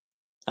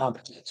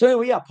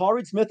anyway, yeah, Paul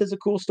Reed Smith is a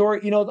cool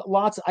story. You know,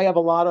 I have a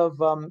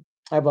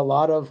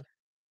lot of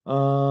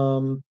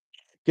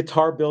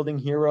guitar building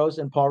heroes,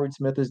 and Paul Reed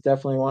Smith is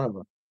definitely one of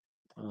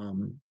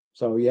them.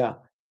 So yeah.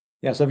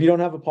 So if you don't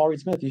have a Paul Reed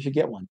Smith, you should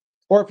get one.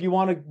 Or if you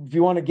want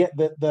to get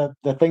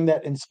the thing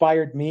that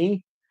inspired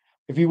me,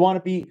 if you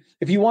want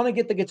to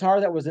get the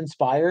guitar that was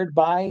inspired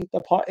by the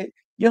Paul,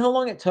 you know how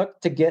long it took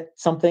to get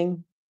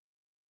something.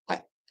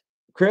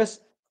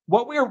 Chris,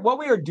 what we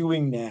are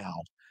doing now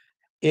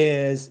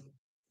is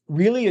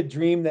really a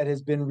dream that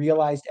has been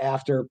realized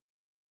after,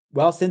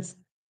 well, since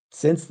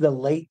the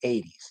late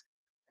 80s.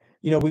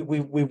 You know,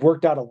 we've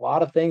worked out a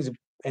lot of things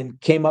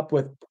and coming up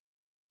with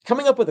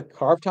a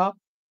carve top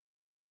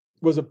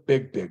was a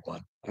big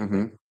one.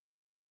 Mm-hmm.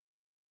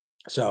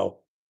 So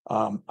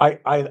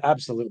I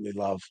absolutely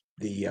love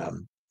the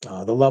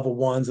level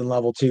 1s and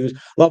level 2s,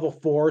 level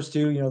 4s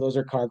too. You know, those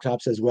are carve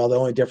tops as well. The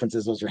only difference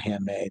is those are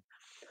handmade.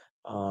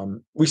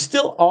 We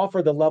still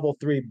offer the level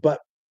 3, but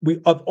we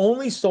have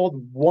only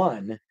sold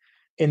one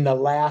in the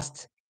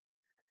last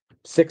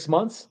 6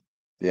 months.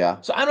 Yeah.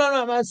 So I'm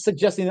not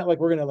suggesting that like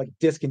we're gonna like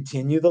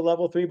discontinue the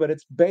level 3, but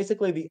it's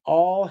basically the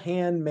all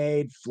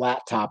handmade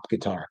flat top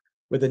guitar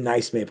with a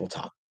nice maple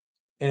top,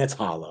 and it's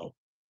hollow.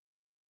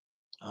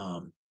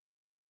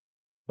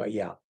 But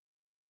yeah,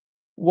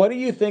 what do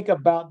you think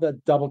about the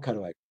double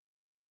cutaway?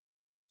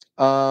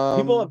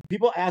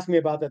 People ask me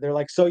about that. They're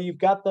like, so you've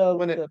got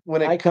when the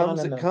it icon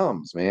comes, and it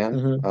comes,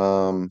 man.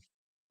 Mhm.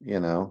 You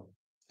know,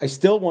 I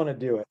still want to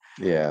do it.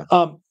 yeah.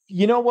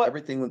 You know what?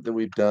 Everything that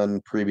we've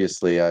done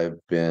previously, I've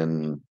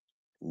been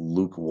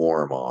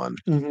lukewarm on.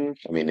 Mhm.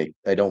 I mean,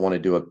 I don't want to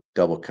do a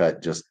double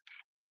cut just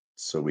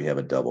so we have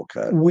a double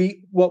cut.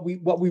 What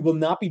we will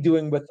not be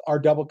doing with our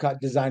double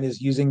cut design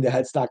is using the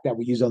headstock that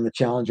we use on the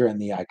Challenger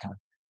and the Icon.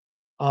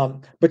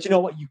 But you know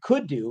what you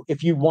could do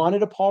if you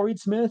wanted a Paul Reed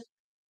Smith?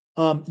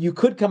 You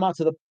could come out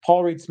to the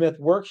Paul Reed Smith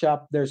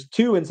workshop. There's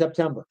 2 in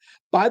September.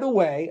 By the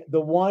way,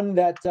 the one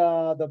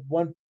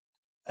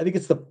I think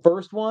it's the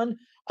first one.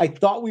 I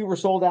thought we were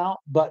sold out,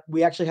 but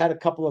we actually had a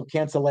couple of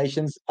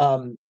cancellations.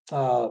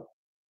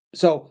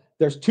 So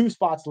there's 2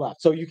 spots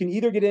left. So you can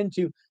either get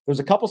into. There's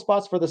a couple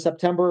spots for the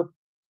September.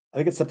 I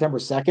think it's September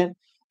 2nd,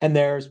 and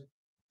there's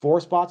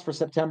 4 spots for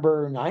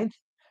September 9th.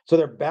 So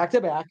they're back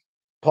to back.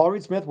 Paul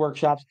Reed Smith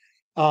workshops.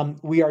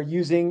 We are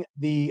using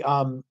the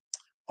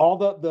all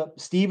the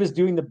Steve is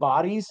doing the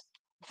bodies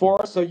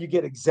for us, so you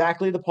get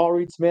exactly the Paul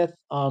Reed Smith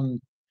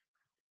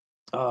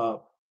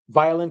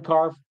violin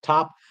carve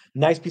top,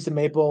 nice piece of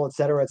maple, et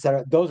cetera, et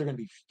cetera. Those are going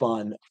to be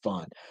fun.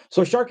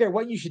 So Shark Air,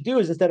 what you should do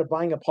is instead of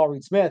buying a Paul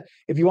Reed Smith,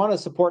 if you want to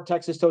support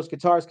Texas Toast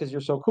Guitars because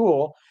you're so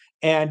cool,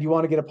 and you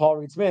want to get a Paul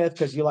Reed Smith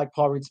because you like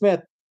Paul Reed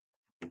Smith,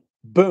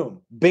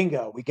 boom,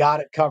 bingo, we got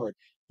it covered.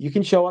 You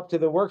can show up to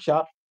the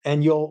workshop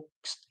and you'll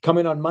come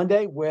in on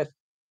Monday with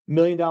 $1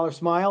 million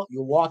smile.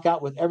 You'll walk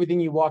out with everything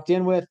you walked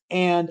in with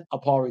and a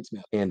Paul Reed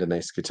Smith. And a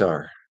nice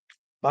guitar.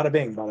 Bada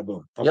bing, bada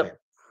boom. Okay. Yep.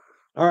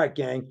 All right,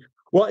 gang.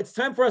 Well, it's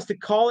time for us to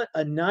call it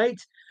a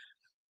night.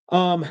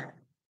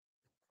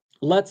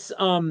 Let's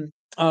go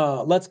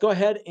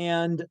ahead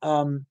and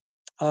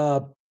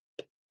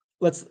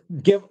let's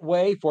give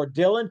way for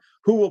Dylan,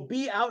 who will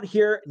be out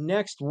here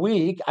next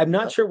week. I'm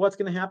not sure what's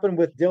going to happen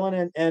with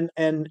Dylan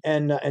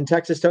and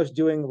Texas Toast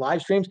doing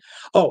live streams.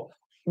 Oh,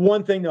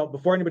 one thing though,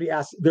 before anybody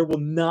asks, there will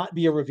not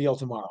be a reveal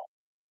tomorrow.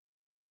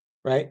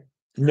 Right?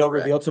 No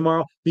reveal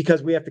tomorrow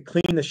because we have to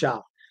clean the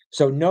shop.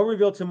 So no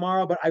reveal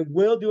tomorrow, but I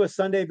will do a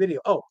Sunday video.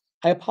 Oh,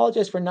 I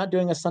apologize for not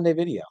doing a Sunday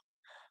video.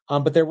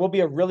 But there will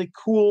be a really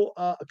cool,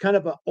 kind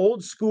of an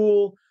old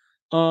school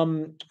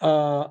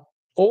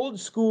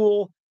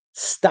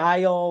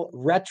style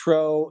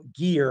retro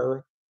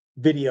gear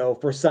video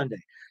for Sunday.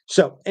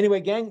 So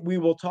anyway, gang, we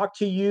will talk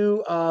to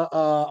you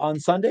on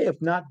Sunday. If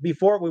not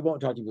before, we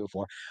won't talk to you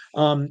before.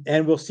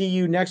 And we'll see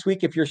you next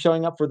week if you're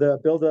showing up for the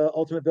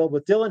Ultimate Build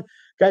with Dylan.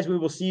 Guys, we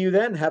will see you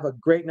then. Have a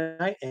great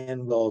night,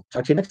 and we'll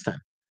talk to you next time.